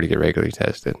who prefer to get regularly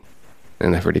tested, in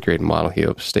an effort to create a model he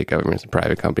hopes state governments and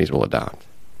private companies will adopt.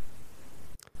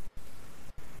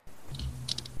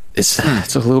 It's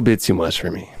a little bit too much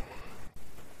for me.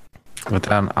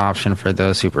 Without an option for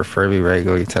those who prefer to be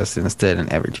regularly tested instead, in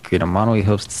an effort to create a model he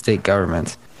hopes state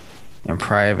governments and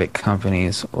private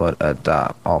companies would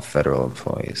adopt all federal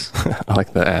employees. I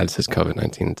like the ad says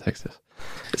COVID-19 in Texas.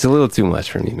 It's a little too much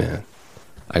for me, man.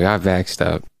 I got vaxxed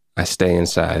up. I stay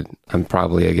inside. I'm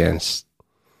probably against,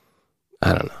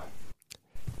 I don't know,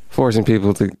 forcing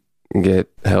people to get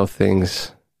health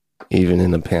things even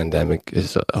in a pandemic,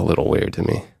 is a little weird to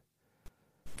me.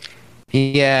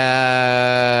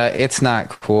 Yeah, it's not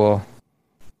cool.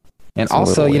 And It's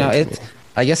also, little you know, weird it's, to me.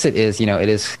 I guess it is, you know, it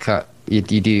is, you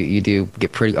do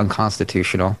get pretty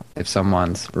unconstitutional if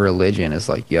someone's religion is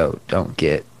like, yo, don't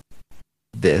get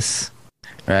this,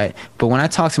 right? But when I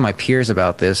talk to my peers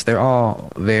about this, they're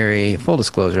all very, full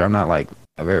disclosure, I'm not like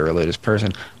a very religious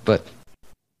person, but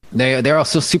they're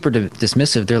also super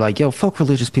dismissive. They're like, yo, fuck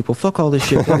religious people, fuck all this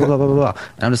shit, blah, blah, blah, blah, blah.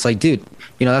 And I'm just like, dude,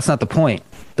 you know, that's not the point.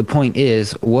 The point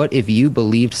is, what if you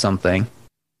believed something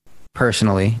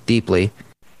personally, deeply,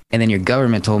 and then your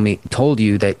government told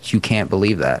you that you can't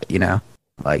believe that, you know?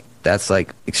 Like, that's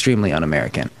like extremely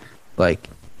un-American. Like,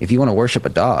 if you want to worship a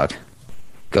dog,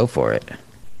 go for it.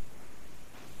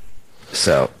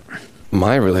 So,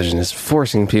 My religion is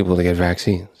forcing people to get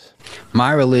vaccines.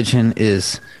 my religion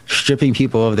is stripping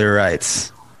people of their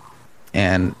rights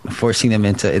and forcing them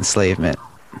into enslavement.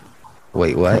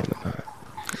 Wait, what?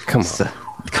 Come on. So,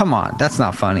 come on, that's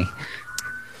not funny.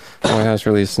 The White House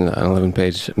released an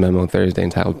 11-page memo Thursday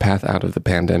entitled Path Out of the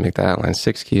Pandemic that outlines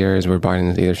 6 key areas where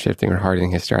Biden is either shifting or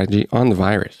hardening his strategy on the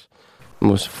virus. The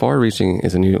most far-reaching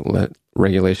is a new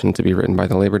regulation to be written by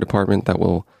the Labor Department that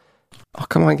will... Oh,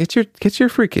 come on, get your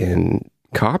freaking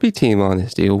copy team on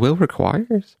this deal. Will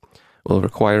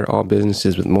require all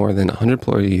businesses with more than 100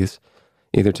 employees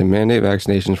either to mandate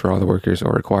vaccinations for all the workers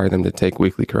or require them to take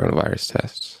weekly coronavirus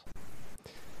tests.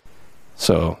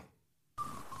 So...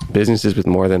 businesses with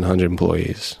more than 100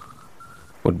 employees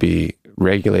would be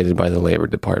regulated by the Labor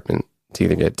Department to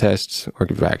either get tests or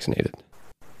get vaccinated.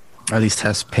 Are these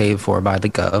tests paid for by the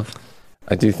gov?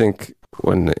 I do think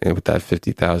with that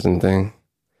 50,000 thing,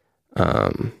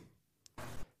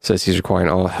 says he's requiring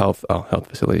all health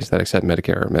facilities that accept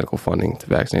Medicare or medical funding to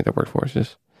vaccinate their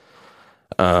workforces.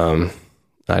 I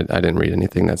didn't read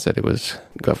anything that said it was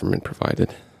government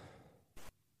provided.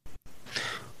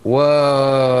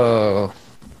 Whoa.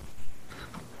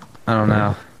 I don't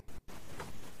know.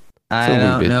 I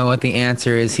don't know what the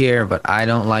answer is here, but I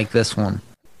don't like this one.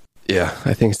 Yeah,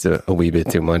 I think it's a wee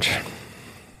bit too much.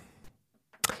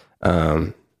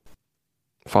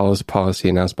 Follows a policy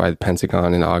announced by the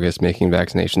Pentagon in August, making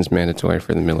vaccinations mandatory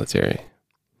for the military.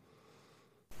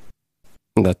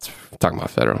 That's talking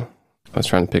about federal. I was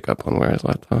trying to pick up on where I was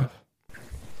left off.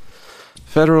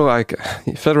 Federal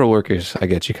workers, I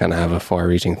get you kind of have a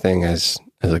far-reaching thing as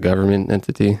a government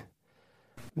entity,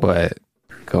 but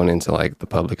going into like the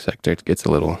public sector, it gets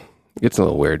a little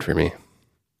weird for me.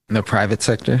 The private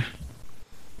sector?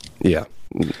 Yeah.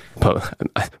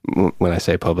 When I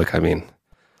say public, I mean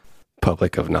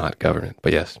public of not government.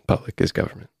 But yes, public is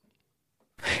government.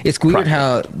 It's weird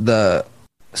how the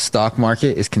stock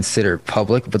market is considered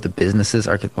public, but the businesses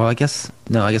are, well, I guess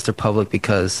they're public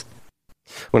because...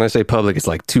 When I say public, it's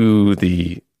like to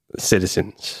the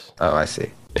citizens. Oh, I see.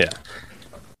 Yeah.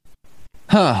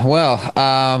 Huh, well,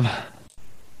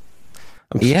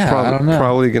 yeah, I don't know.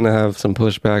 Probably going to have some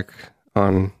pushback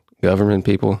on government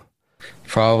people.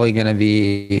 Probably going to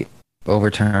be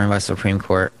overturned by Supreme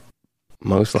Court.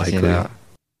 Most likely. You know,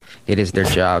 it is their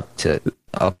job to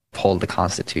uphold the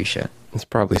Constitution. It's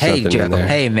probably something in there.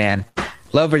 Hey, man,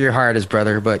 love where your heart is,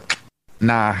 brother, but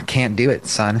nah, can't do it,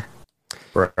 son.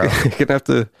 Bro. You're going to have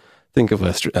to think of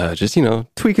us, just,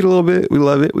 tweak it a little bit. We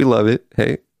love it.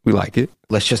 Hey, we like it.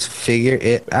 Let's just figure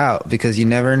it out, because you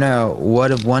never know.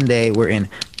 What if one day we're in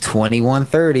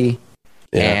 2130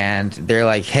 and they're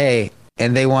like, hey,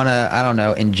 and they want to, I don't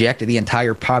know, inject the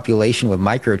entire population with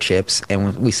microchips,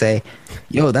 and we say,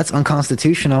 yo, that's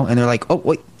unconstitutional, and they're like, oh,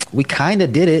 wait, we kind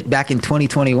of did it back in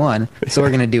 2021, so we're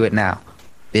going to do it now,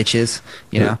 bitches,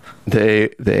 you know?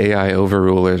 The AI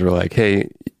overrulers were like, hey,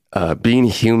 being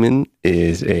human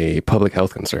is a public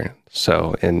health concern.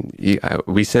 So, and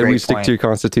we said we'd stick to your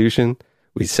Constitution.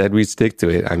 We said we'd stick to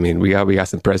it. I mean, we got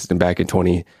some precedent back in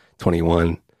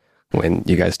 2021 when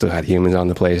you guys still had humans on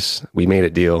the place. We made a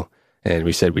deal and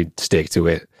we said we'd stick to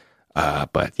it.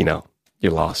 But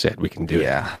your law said we can do it.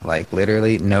 Yeah, like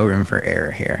literally no room for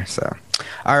error here. So,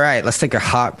 all right, let's take a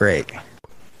hot break.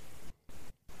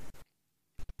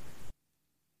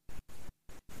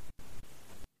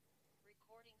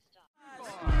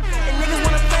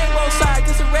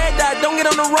 Don't get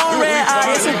on the wrong red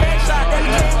eye. It's a red shot that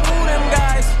we can't fool them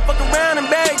guys. Fuck around and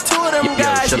bag two of them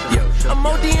guys. I'm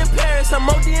OD in Paris, I'm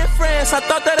OD in France. I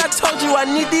thought that I told you I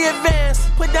need the advance.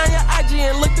 Put down your IG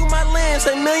and look through my lens.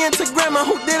 A million to grandma,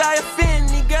 who did I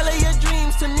offend? Need girl of your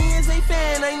dreams, to me is a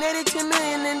fan. I netted 10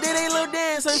 million and did a little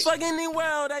dance. I'm fucking the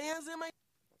world. I answer my...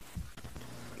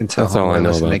 That's all I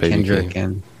know about Baby Kendrick Keem.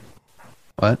 and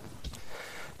what?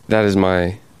 That is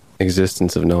my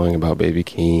existence of knowing about Baby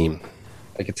Keem.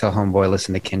 I could tell homeboy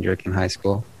listened to Kendrick in high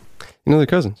school. You know, they're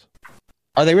cousins.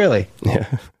 Are they really?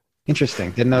 Yeah.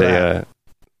 Interesting. Didn't know that.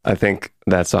 I think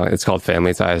that song, it's called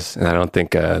Family Ties, and I don't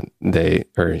think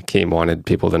Keem wanted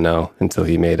people to know until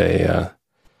he made a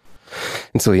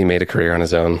career on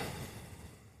his own.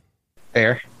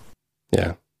 Fair.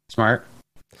 Yeah. Smart.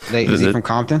 Is he from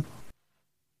Compton?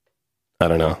 I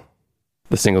don't know.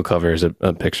 The single cover is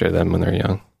a picture of them when they're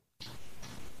young.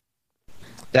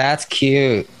 That's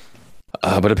cute.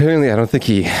 But apparently, I don't think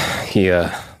he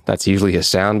that's usually his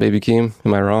sound, Baby Keem.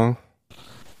 Am I wrong?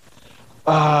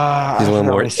 He's a little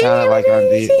more. Sounded like on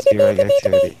D-Reg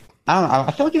Activity. I don't know.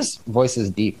 I feel like his voice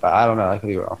is deep, but I don't know. I could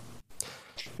be wrong.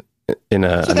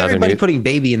 Everybody putting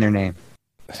baby in their name.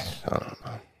 I don't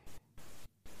know.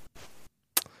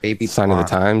 Baby Sign of the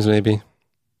Times, maybe.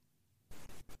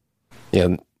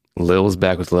 Yeah, Lil's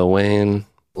back with Lil Wayne.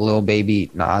 Lil Baby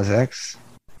Nas X.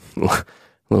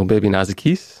 Lil Baby Nas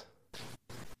Keys.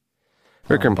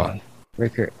 Ricker and Bond.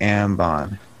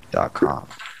 RickerandBond.com.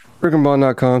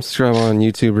 RickerandBond.com. Subscribe on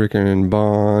YouTube, Ricker and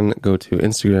Bond. Go to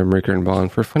Instagram, Ricker and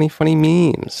Bond, for funny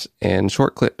memes and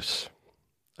short clips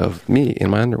of me in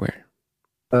my underwear.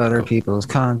 Other people's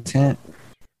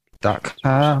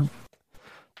content.com.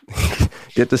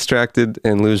 Get distracted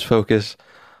and lose focus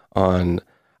on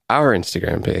our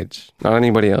Instagram page, not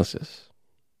anybody else's.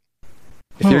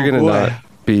 If you're going to not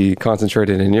be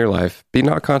concentrated in your life, be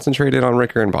not concentrated on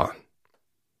Ricker and Bond.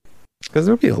 Because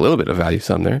there'll be a little bit of value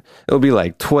some there. It'll be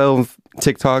like 12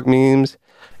 TikTok memes,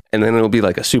 and then it'll be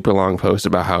like a super long post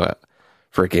about how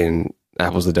freaking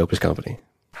Apple's the dopest company.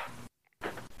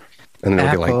 And then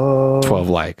it'll get like 12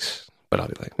 likes. But I'll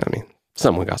be like, I mean,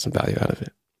 someone got some value out of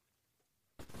it.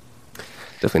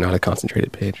 Definitely not a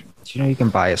concentrated page. Do you know you can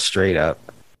buy a straight up?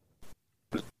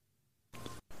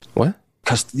 What?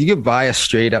 You could buy a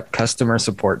straight up customer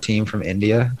support team from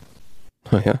India.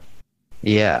 Oh, yeah?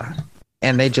 Yeah.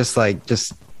 And they just like,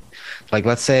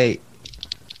 let's say,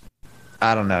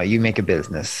 I don't know, you make a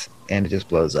business and it just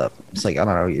blows up. It's like, I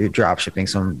don't know, you're drop shipping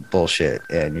some bullshit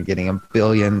and you're getting 1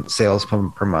 billion sales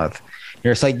per month.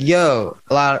 You're just like, yo,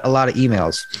 a lot of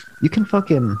emails. You can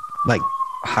fucking like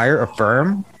hire a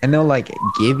firm and they'll like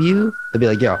they'll be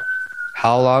like, yo,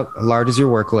 how large is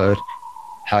your workload?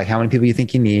 How many people you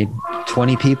think you need?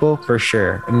 20 people for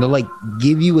sure. And they'll like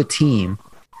give you a team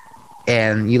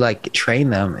and you like train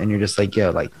them and you're just like,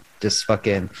 yo, like just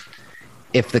fucking,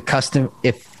 if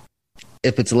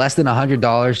it's less than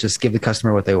 $100, just give the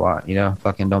customer what they want, you know,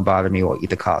 fucking don't bother me. We'll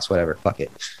eat the cost, whatever. Fuck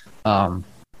it. And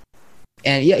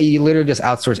yeah, you literally just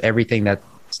outsource everything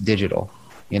that's digital,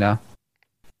 you know,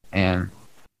 and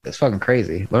it's fucking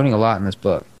crazy. Learning a lot in this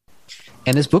book.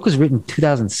 And this book was written in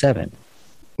 2007.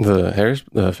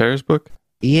 The Ferris book?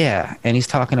 Yeah. And he's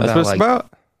talking about that's what it's about?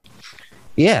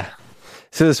 Yeah.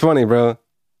 See, it's funny, bro.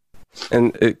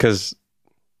 And because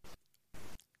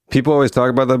people always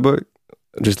talk about that book,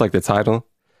 just like the title.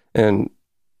 And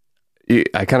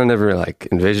I kind of never like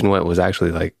envisioned what was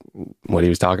actually like what he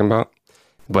was talking about.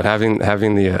 But having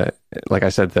the, like I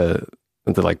said, the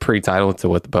like pre-title to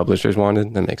what the publishers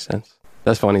wanted, that makes sense.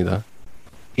 That's funny though.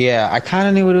 Yeah, I kind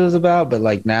of knew what it was about, but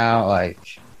like now, like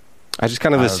I just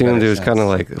kind of assumed it was kind of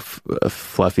like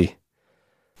fluffy,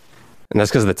 and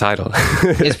that's because of the title.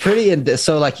 It's pretty.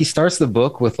 So like he starts the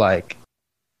book with like,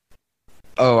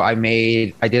 oh, I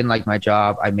didn't like my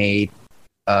job. I made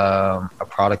a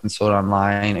product and sold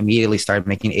online. Immediately started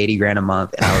making $80,000 a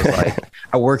month, and I was like,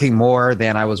 I'm working more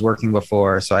than I was working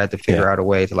before, so I had to figure out a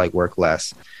way to like work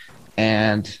less.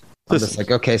 And I'm just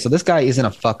like, okay, so this guy isn't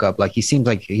a fuck up. Like he seems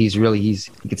like he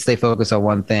could stay focused on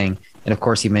one thing. And of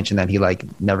course he mentioned that he like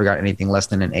never got anything less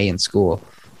than an A in school.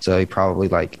 So he probably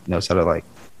like knows how to like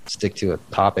stick to a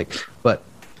topic, but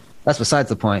that's besides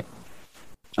the point.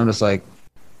 I'm just like,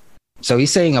 so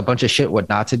he's saying a bunch of shit what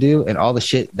not to do, and all the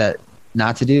shit that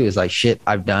not to do is like shit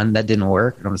I've done that didn't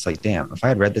work. And I'm just like, damn, if I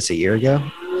had read this a year ago,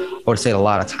 I would have saved a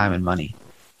lot of time and money.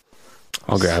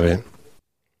 I'll grab it.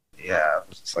 Yeah, I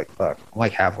was just like, fuck. I'm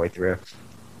like halfway through.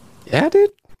 Yeah,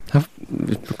 dude. A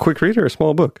quick read or a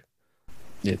small book?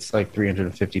 It's like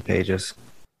 350 pages.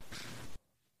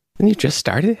 And you just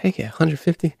started? Hey, yeah,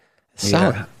 150.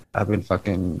 Solid. Yeah, I've been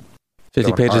fucking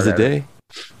 50 pages a day?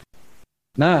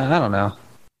 No, I don't know.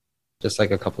 Just like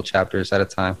a couple chapters at a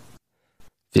time.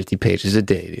 50 pages a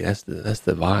day, dude. That's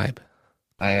the vibe.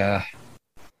 I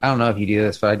don't know if you do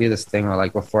this, but I do this thing where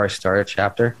like before I start a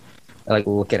chapter, I like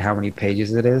look at how many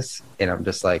pages it is, and I'm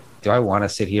just like, do I want to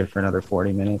sit here for another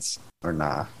 40 minutes or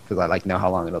nah? Because I like know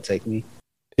how long it'll take me.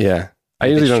 Yeah, I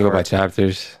usually don't go by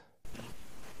chapters,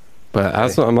 but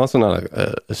I'm also not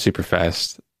a super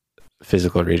fast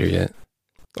physical reader yet,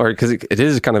 or because it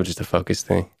is kind of just a focus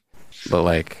thing. But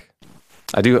like,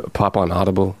 I do pop on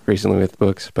Audible recently with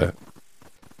books, but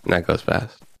that goes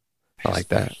fast. I like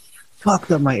that.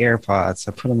 Fucked up my AirPods.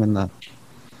 I put them in the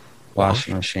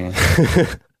washing machine.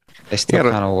 They still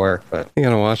kind of work, but you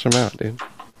gotta wash them out, dude.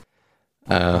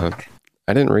 I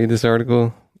didn't read this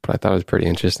article, but I thought it was pretty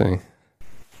interesting.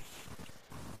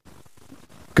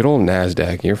 Good old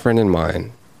NASDAQ, your friend and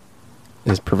mine,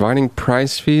 is providing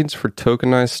price feeds for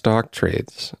tokenized stock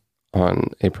trades on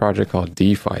a project called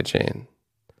DeFi Chain.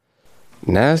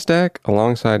 NASDAQ,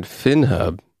 alongside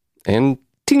FinHub and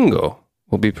Tingo,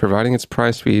 will be providing its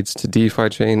price feeds to DeFi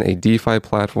Chain, a DeFi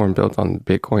platform built on the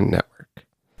Bitcoin network.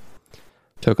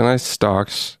 Tokenized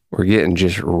stocks were getting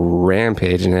just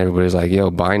rampage, and everybody's like,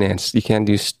 yo, Binance, you can't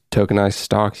do tokenized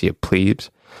stocks, you plebes.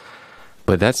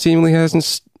 But that seemingly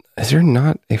hasn't... Is there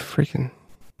not a freaking...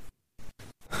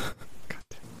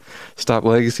 Stop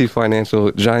legacy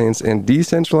financial giants and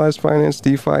decentralized finance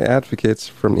DeFi advocates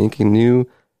from inking new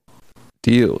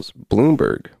deals.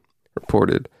 Bloomberg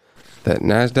reported that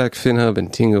NASDAQ, FinHub,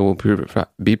 and Tingo will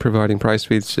be providing price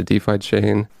feeds to DeFi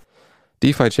Chain.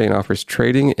 DeFi Chain offers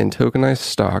trading in tokenized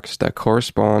stocks that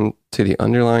correspond to the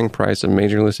underlying price of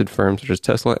major listed firms such as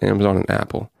Tesla, Amazon, and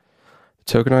Apple.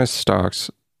 Tokenized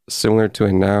stocks, similar to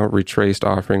a now retraced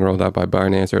offering rolled out by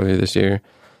Binance earlier this year,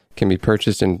 can be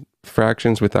purchased in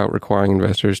fractions without requiring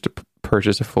investors to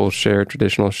purchase a full share,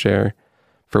 traditional share,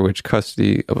 for which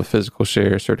custody of a physical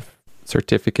share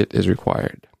certificate is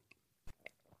required.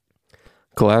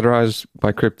 Collateralized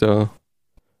by crypto,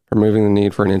 removing the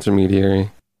need for an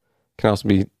intermediary, can also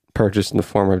be purchased in the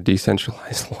form of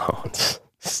decentralized loans.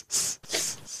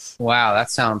 Wow, that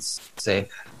sounds safe.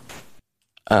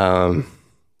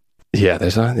 Yeah,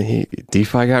 there's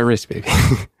DeFi got risk, baby.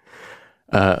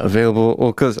 Available,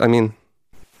 well, because, I mean,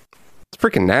 it's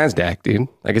freaking NASDAQ, dude.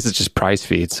 I guess it's just price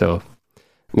feed, so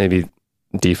maybe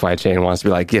DeFi Chain wants to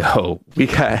be like, yo, we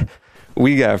got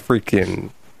freaking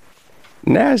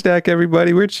NASDAQ,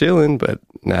 everybody, we're chilling, but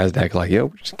NASDAQ like, yo,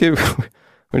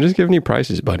 we're just giving you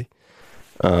prices, buddy.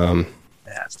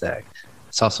 NASDAQ.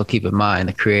 Let's also keep in mind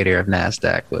the creator of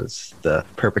NASDAQ was the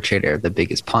perpetrator of the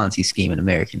biggest Ponzi scheme in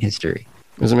American history.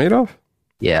 Is it Madoff?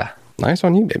 Yeah. Nice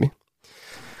on you, baby.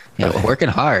 Yeah, well, working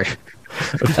hard.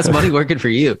 That's money working for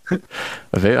you.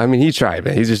 I mean, he tried,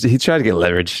 man. He tried to get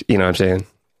leverage. You know what I'm saying?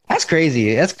 That's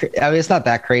crazy. I mean, it's not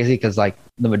that crazy because like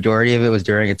the majority of it was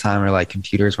during a time where like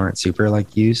computers weren't super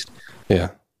like used. Yeah.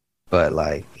 But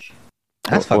like,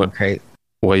 that's fucking crazy.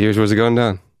 What years was it going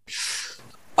down?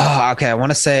 Oh, okay. I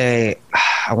want to say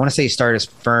he started his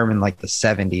firm in like the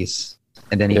 70s,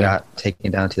 and then he got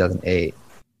taken down in 2008.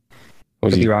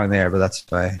 Could be wrong there, but that's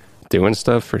why. Doing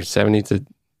stuff for 70 to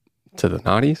the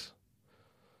noughties?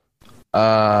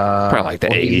 Probably like the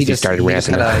 80s. He started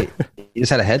ramping up. He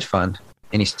just had a hedge fund,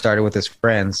 and he started with his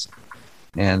friends,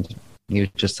 and he was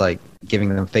just like giving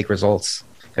them fake results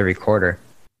every quarter.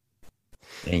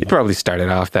 He probably started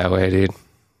off that way, dude.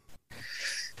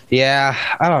 Yeah,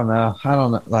 I don't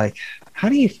know. Like, how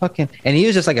do you fucking... And he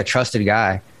was just like a trusted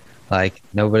guy. Like,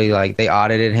 nobody, like, they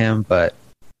audited him, but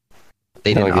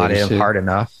they didn't audit him hard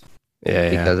enough. Yeah,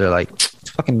 because they're like, it's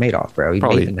fucking Madoff, bro. He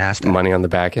probably made the NASDAQ. Money on the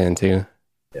back end, too.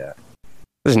 Yeah.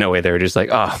 There's no way they were just like,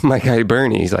 oh, my guy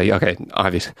Bernie. He's like, okay,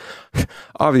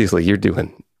 obviously you're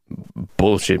doing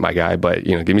bullshit, my guy, but,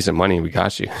 you know, give me some money, we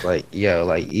got you. Like, yo,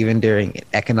 like, even during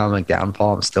economic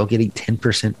downfall, I'm still getting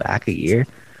 10% back a year.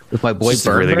 With my boy, it's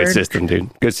a really good system, dude.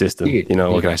 Good system. Dude, you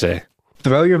know, what can I say?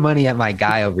 Throw your money at my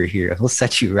guy over here. He'll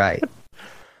set you right.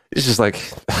 It's just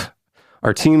like,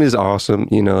 our team is awesome.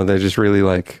 You know, they're just really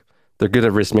like, they're good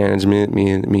at risk management.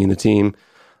 Me and the team,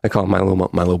 I call them my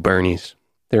little Bernies.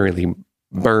 They really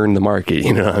burn the market.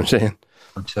 You know what I'm saying?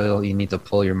 Until you need to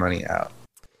pull your money out.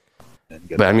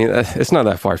 But I mean, it's not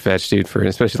that far fetched, dude. For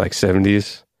especially like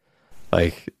 70s,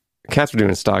 like cats were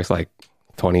doing stocks like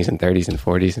 20s and 30s and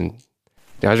 40s and.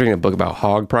 I was reading a book about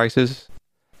hog prices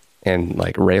and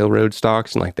like railroad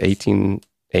stocks in like the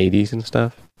 1880s and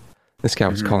stuff. This guy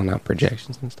was calling out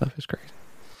projections and stuff. It's crazy.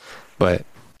 But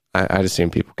I'd assume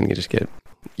people can just get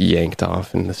yanked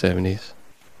off in the 70s.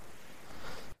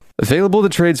 Available to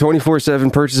trade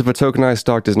 24/7, purchase of a tokenized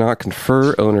stock does not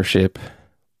confer ownership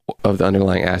of the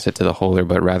underlying asset to the holder,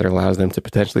 but rather allows them to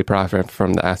potentially profit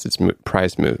from the asset's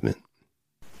price movement.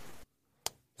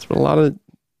 That's what a lot of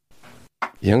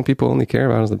young people only care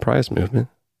about is the price movement.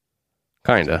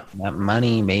 Kinda. That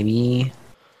money, maybe.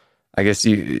 I guess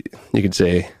you could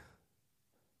say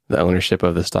the ownership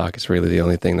of the stock is really the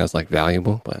only thing that's like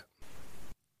valuable, but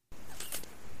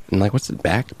and like what's it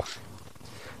backed by?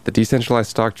 The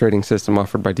decentralized stock trading system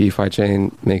offered by DeFi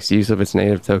Chain makes use of its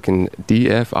native token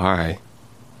DFI.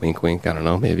 Wink, wink. I don't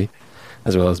know, maybe.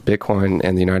 as well as Bitcoin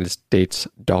and the United States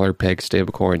dollar peg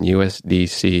stablecoin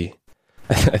USDC.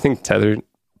 I think Tether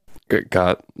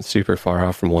got super far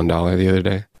off from $1 the other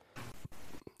day.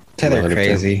 Tether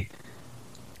crazy.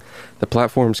 The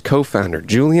platform's co-founder,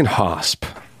 Julian Hosp.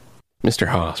 Mr.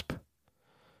 Hosp.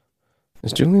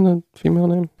 Is Julian a female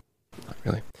name? Not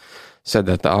really. Said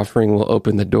that the offering will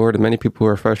open the door to many people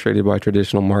who are frustrated by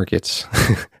traditional markets.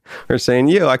 They're saying,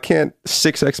 yo, I can't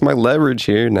 6x my leverage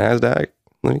here, NASDAQ.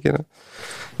 Let me get it.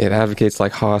 It advocates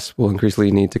like Hosp will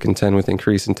increasingly need to contend with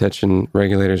increased attention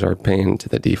regulators are paying to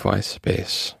the DeFi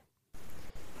space.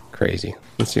 Crazy.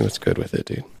 Let's see what's good with it,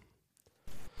 dude.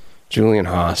 Julian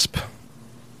Hosp.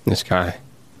 This guy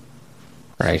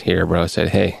right here, bro, said,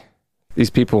 hey, these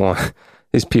people want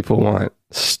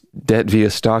debt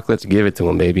via stock. Let's give it to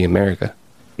them, baby. America.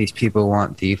 These people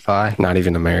want DeFi. Not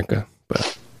even America,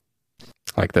 but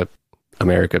like the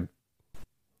America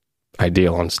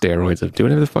ideal on steroids of do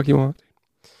whatever the fuck you want.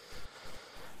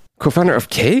 Co-founder of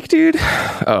Cake, dude?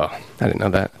 Oh, I didn't know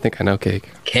that. I think I know Cake.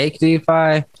 Cake DeFi?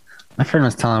 My friend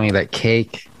was telling me that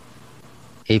Cake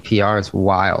APR is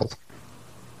wild.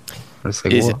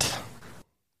 Like, is what?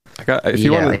 It? If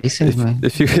you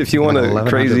want a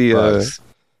crazy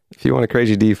if you want a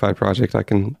crazy DeFi project, I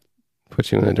can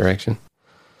put you in a direction.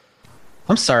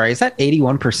 I'm sorry, is that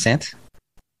 81%?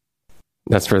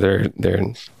 That's for their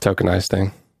tokenized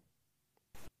thing.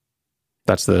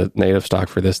 That's the native stock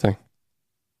for this thing.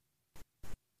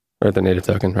 Or the native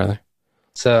token, rather.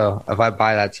 So if I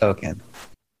buy that token,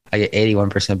 I get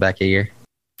 81% back a year?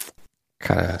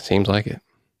 Kind of seems like it.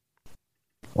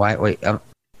 Why? Wait.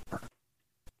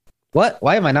 What?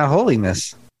 Why am I not holding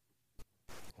this?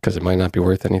 Because it might not be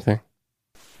worth anything.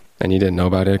 And you didn't know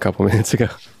about it a couple minutes ago.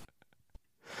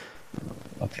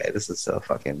 Okay, this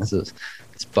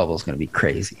bubble's going to be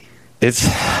crazy. It's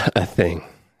a thing.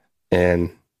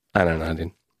 And I don't know,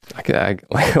 dude. Like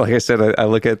I said, I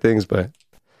look at things, but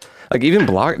like even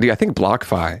I think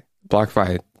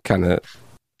BlockFi kind of,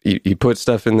 you put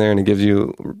stuff in there and it gives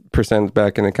you percent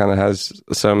back and it kind of has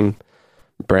some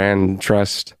brand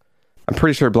trust. I'm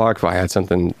pretty sure BlockFi had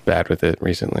something bad with it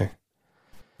recently.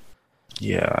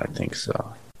 Yeah, I think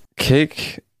so.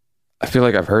 Cake, I feel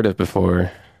like I've heard it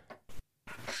before,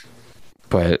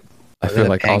 but I feel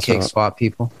like Pancake also Swap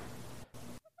people.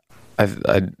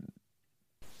 I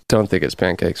don't think it's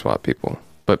Pancake Swap people,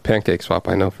 but Pancake Swap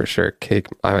I know for sure. Cake,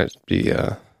 I might be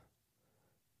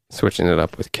switching it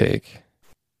up with Cake.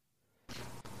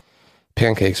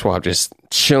 Pancake Swap just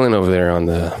chilling over there on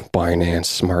the Binance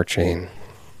Smart Chain,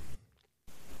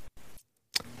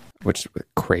 which is a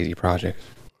crazy project.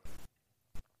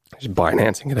 Just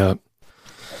Binancing it up.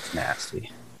 That's nasty.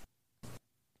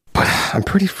 But I'm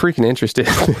pretty freaking interested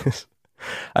in this.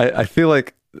 I feel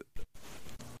like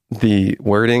the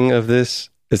wording of this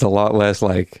is a lot less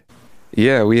like,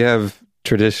 yeah, we have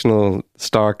traditional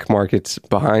stock markets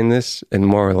behind this, and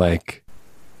more like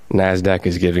NASDAQ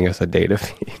is giving us a data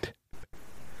feed.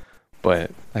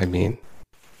 But, I mean,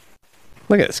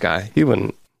 look at this guy. He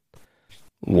wouldn't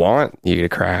want you to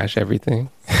crash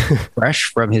everything.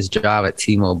 Fresh from his job at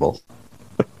T-Mobile.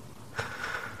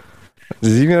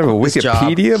 Does he even have a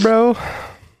Wikipedia, bro?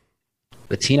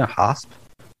 Bettina Hosp?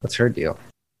 What's her deal?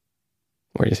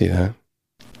 Where do you see that?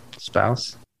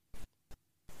 Spouse?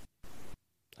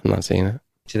 I'm not seeing it.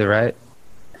 To the right?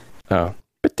 Oh.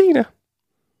 Bettina.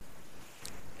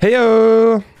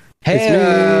 Heyo! Hey,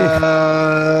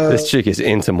 this chick is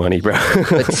into money, bro.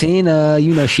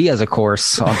 Bettina, she has a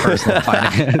course on personal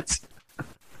finance.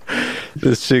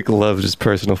 This chick loves just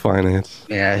personal finance.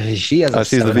 Yeah, she has a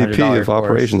she's the VP of course.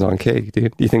 operations on Cake,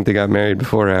 dude. Do you think they got married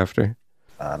before or after?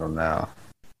 I don't know.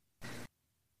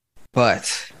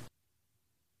 But,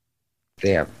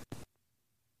 damn.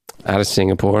 Out of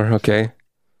Singapore, okay.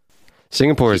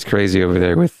 Singapore is crazy over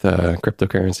there with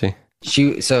cryptocurrency.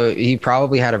 So he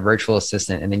probably had a virtual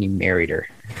assistant and then you married her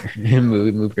and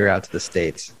moved her out to the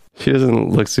States. She doesn't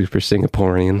look super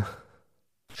Singaporean.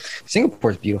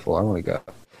 Singapore's beautiful. I want to go.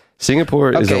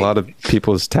 Singapore is a lot of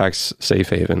people's tax safe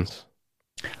havens.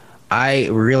 I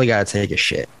really got to take a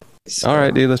shit. So all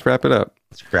right, dude, let's wrap it up.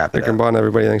 Let's wrap it up. Bond,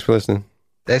 everybody. Thanks for listening.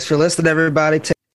 Thanks for listening, everybody.